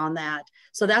focus on that.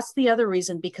 So that's the other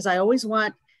reason, because I always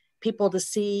want people to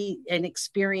see and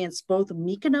experience both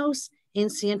Mykonos and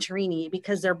Santorini,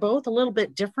 because they're both a little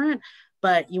bit different,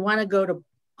 but you want to go to,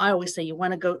 I always say we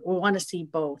want to see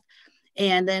both.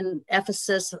 And then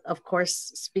Ephesus, of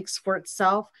course, speaks for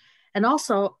itself. And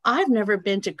also, I've never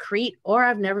been to Crete or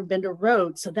I've never been to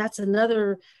Rhodes. So that's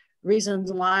another reason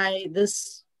why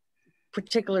this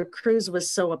particular cruise was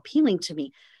so appealing to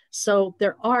me. So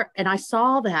there are, and I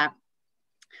saw that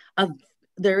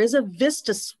there is a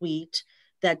Vista Suite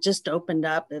that just opened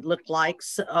up. It looked like,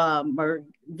 or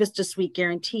Vista Suite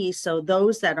guarantee. So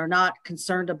those that are not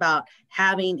concerned about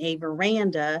having a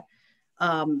veranda,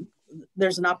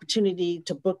 there's an opportunity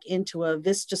to book into a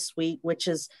Vista Suite, which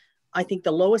is, I think,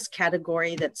 the lowest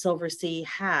category that Silversea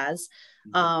has.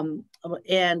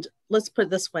 And let's put it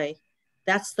this way,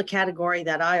 that's the category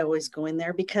that I always go in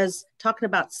there, because talking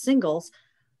about singles,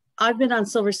 I've been on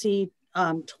Silversea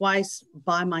twice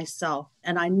by myself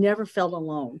and I never felt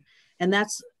alone. And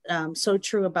that's so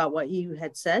true about what you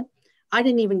had said. I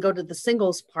didn't even go to the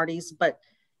singles parties, but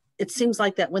it seems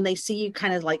like that when they see you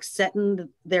kind of like sitting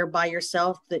there by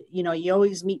yourself, that, you know, you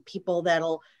always meet people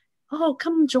that'll, oh,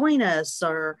 come join us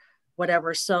or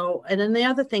whatever. So, and then the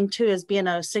other thing too is being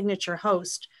a signature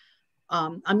host.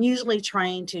 I'm usually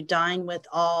trying to dine with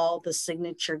all the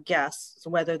signature guests,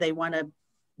 whether they want to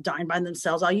dine by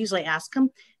themselves. I'll usually ask them,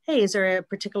 hey, is there a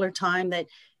particular time that,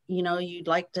 you know, you'd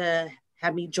like to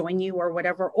have me join you or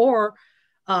whatever? Or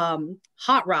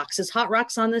Hot Rocks. Is Hot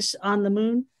Rocks on the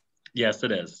moon? Yes,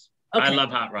 it is. Okay. I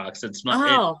love Hot Rocks. It's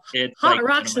not. It's Hot like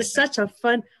Rocks is such a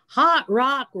fun. Hot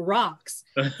Rock rocks,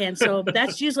 and so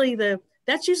that's usually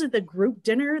the group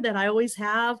dinner that I always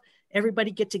have.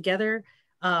 Everybody get together.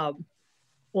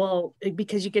 Well,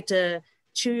 because you get to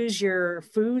choose your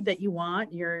food that you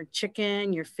want, your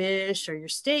chicken, your fish, or your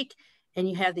steak, and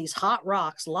you have these hot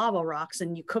rocks, lava rocks,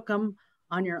 and you cook them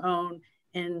on your own.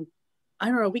 And I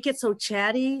don't know, we get so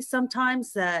chatty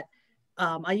sometimes that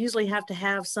I usually have to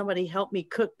have somebody help me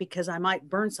cook, because I might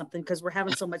burn something, because we're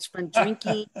having so much fun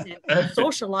drinking and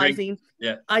socializing.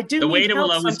 Yeah, I do. The need waiter help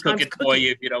will always cook it cooking. for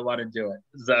you if you don't want to do it.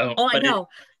 So, I know,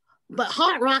 but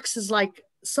Hot Rocks is like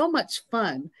so much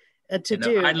fun to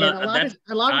do, and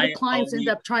a lot of the clients end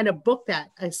up trying to book that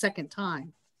a second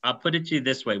time. I'll put it to you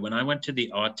this way: when I went to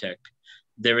the Arctic,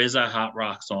 there is a Hot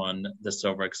Rocks on the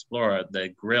Silver Explorer. The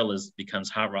grill becomes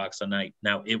Hot Rocks a night.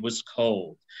 Now, it was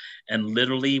cold, and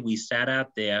literally we sat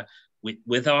out there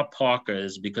with our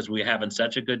parkers because we were having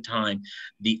such a good time.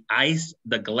 The ice,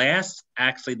 the glass,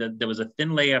 actually, there was a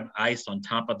thin layer of ice on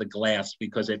top of the glass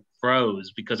because it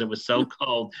froze because it was so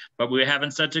cold. But we were having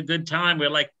such a good time. We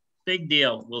we're like, big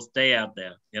deal. We'll stay out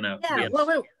there, you know. Yeah,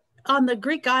 well, on the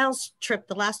Greek Isles trip,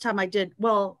 the last time I did,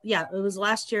 well, yeah, it was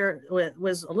last year. It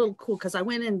was a little cool because I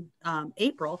went in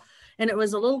April and it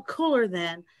was a little cooler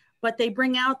then, but they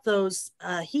bring out those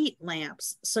heat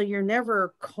lamps. So you're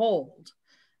never cold.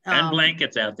 And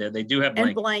blankets out there. They do have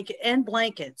blankets. And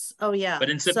blankets. Oh, yeah. But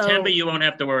in September, you won't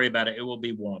have to worry about it. It will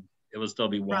be warm. It will still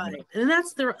be warm. Right. And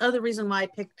that's the other reason why I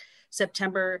picked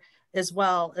September as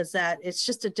well, is that it's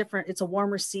just it's a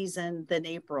warmer season than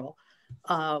April.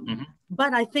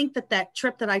 But I think that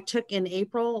trip that I took in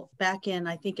April back in,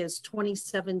 I think it's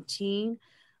 2017,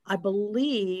 I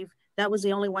believe that was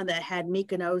the only one that had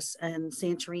Mykonos and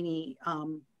Santorini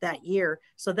that year.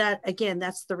 So that, again,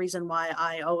 that's the reason why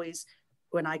I always,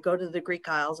 when I go to the Greek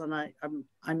Isles, and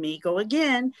I may go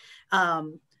again,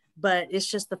 but it's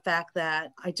just the fact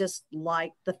that I just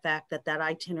like the fact that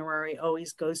itinerary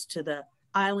always goes to the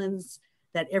islands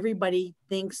that everybody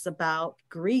thinks about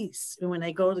Greece. And when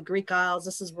they go to the Greek Isles,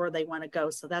 this is where they want to go.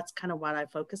 So that's kind of what I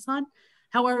focus on.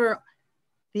 However,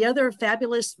 the other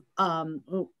fabulous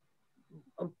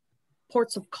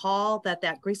ports of call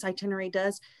that Greece itinerary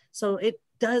does, so it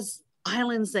does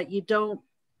islands that you don't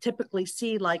typically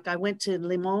see. Like I went to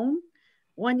Limon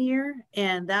one year,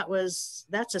 and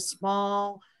that's a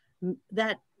small,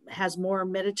 that has more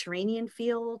Mediterranean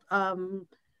feel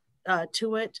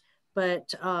to it.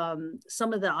 But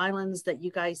some of the islands that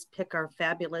you guys pick are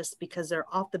fabulous because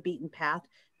they're off the beaten path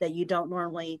that you don't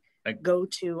normally go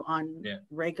to on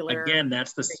regular. Again,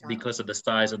 that's because of the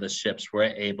size of the ships, we're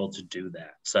able to do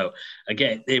that. So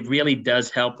again, it really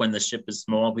does help when the ship is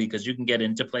small, because you can get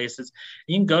into places.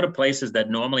 You can go to places that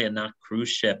normally are not cruise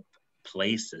ship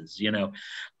places, you know.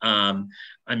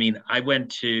 I mean, I've been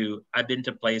to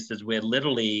places where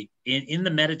literally in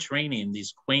the Mediterranean,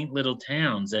 these quaint little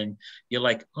towns, and you're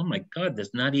like, oh my God,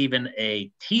 there's not even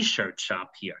a t-shirt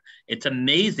shop here. It's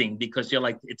amazing because you're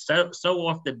like, it's so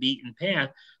off the beaten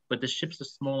path, but the ships are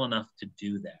small enough to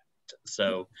do that.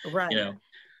 So, right. You know,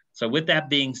 So with that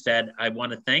being said, I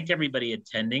want to thank everybody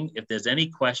attending. If there's any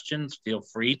questions, feel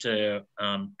free to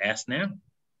ask now.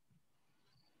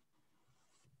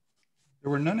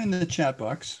 There were none in the chat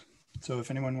box. So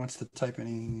if anyone wants to type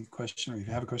any question, or if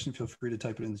you have a question, feel free to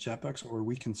type it in the chat box, or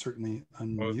we can certainly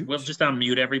unmute. We'll just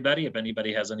unmute everybody if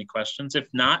anybody has any questions. If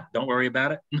not, don't worry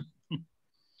about it.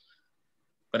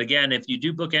 But again, if you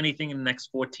do book anything in the next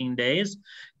 14 days,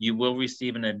 you will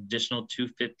receive an additional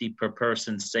 $250 per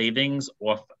person savings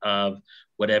off of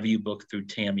whatever you book through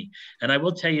Tammy. And I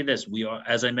will tell you this, we are,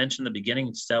 as I mentioned in the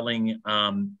beginning, selling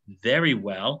very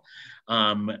well.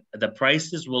 The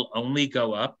prices will only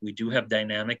go up. We do have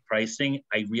dynamic pricing.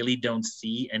 I really don't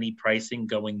see any pricing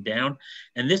going down.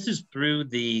 And this is through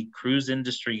the cruise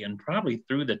industry and probably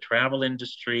through the travel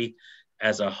industry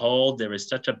as a whole. There is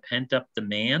such a pent-up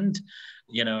demand.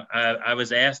 You know, I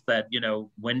was asked that, you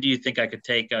know, when do you think I could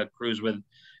take a cruise with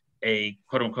a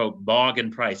quote unquote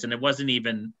bargain price? And it wasn't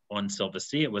even on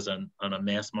Silversea, it was on a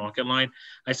mass market line.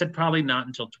 I said, probably not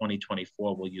until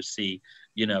 2024 will you see,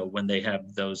 you know, when they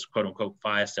have those quote unquote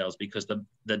fire sales, because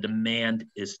the demand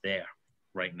is there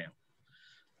right now.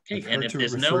 Okay, and if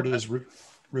there's no as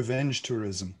revenge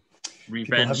tourism.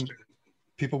 Revenge.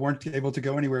 People weren't able to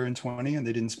go anywhere in 20 and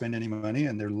they didn't spend any money,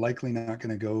 and they're likely not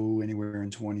going to go anywhere in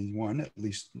 21, at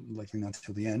least likely not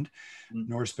till the end,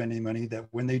 nor spend any money. That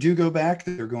when they do go back,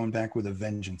 they're going back with a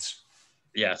vengeance.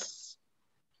 Yes.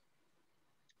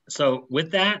 So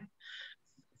with that,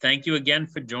 thank you again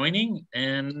for joining,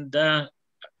 and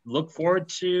look forward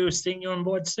to seeing you on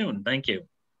board soon. Thank you.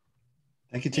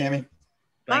 Thank you, Tammy.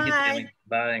 Thank you, Tammy.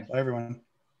 Bye. Bye, everyone.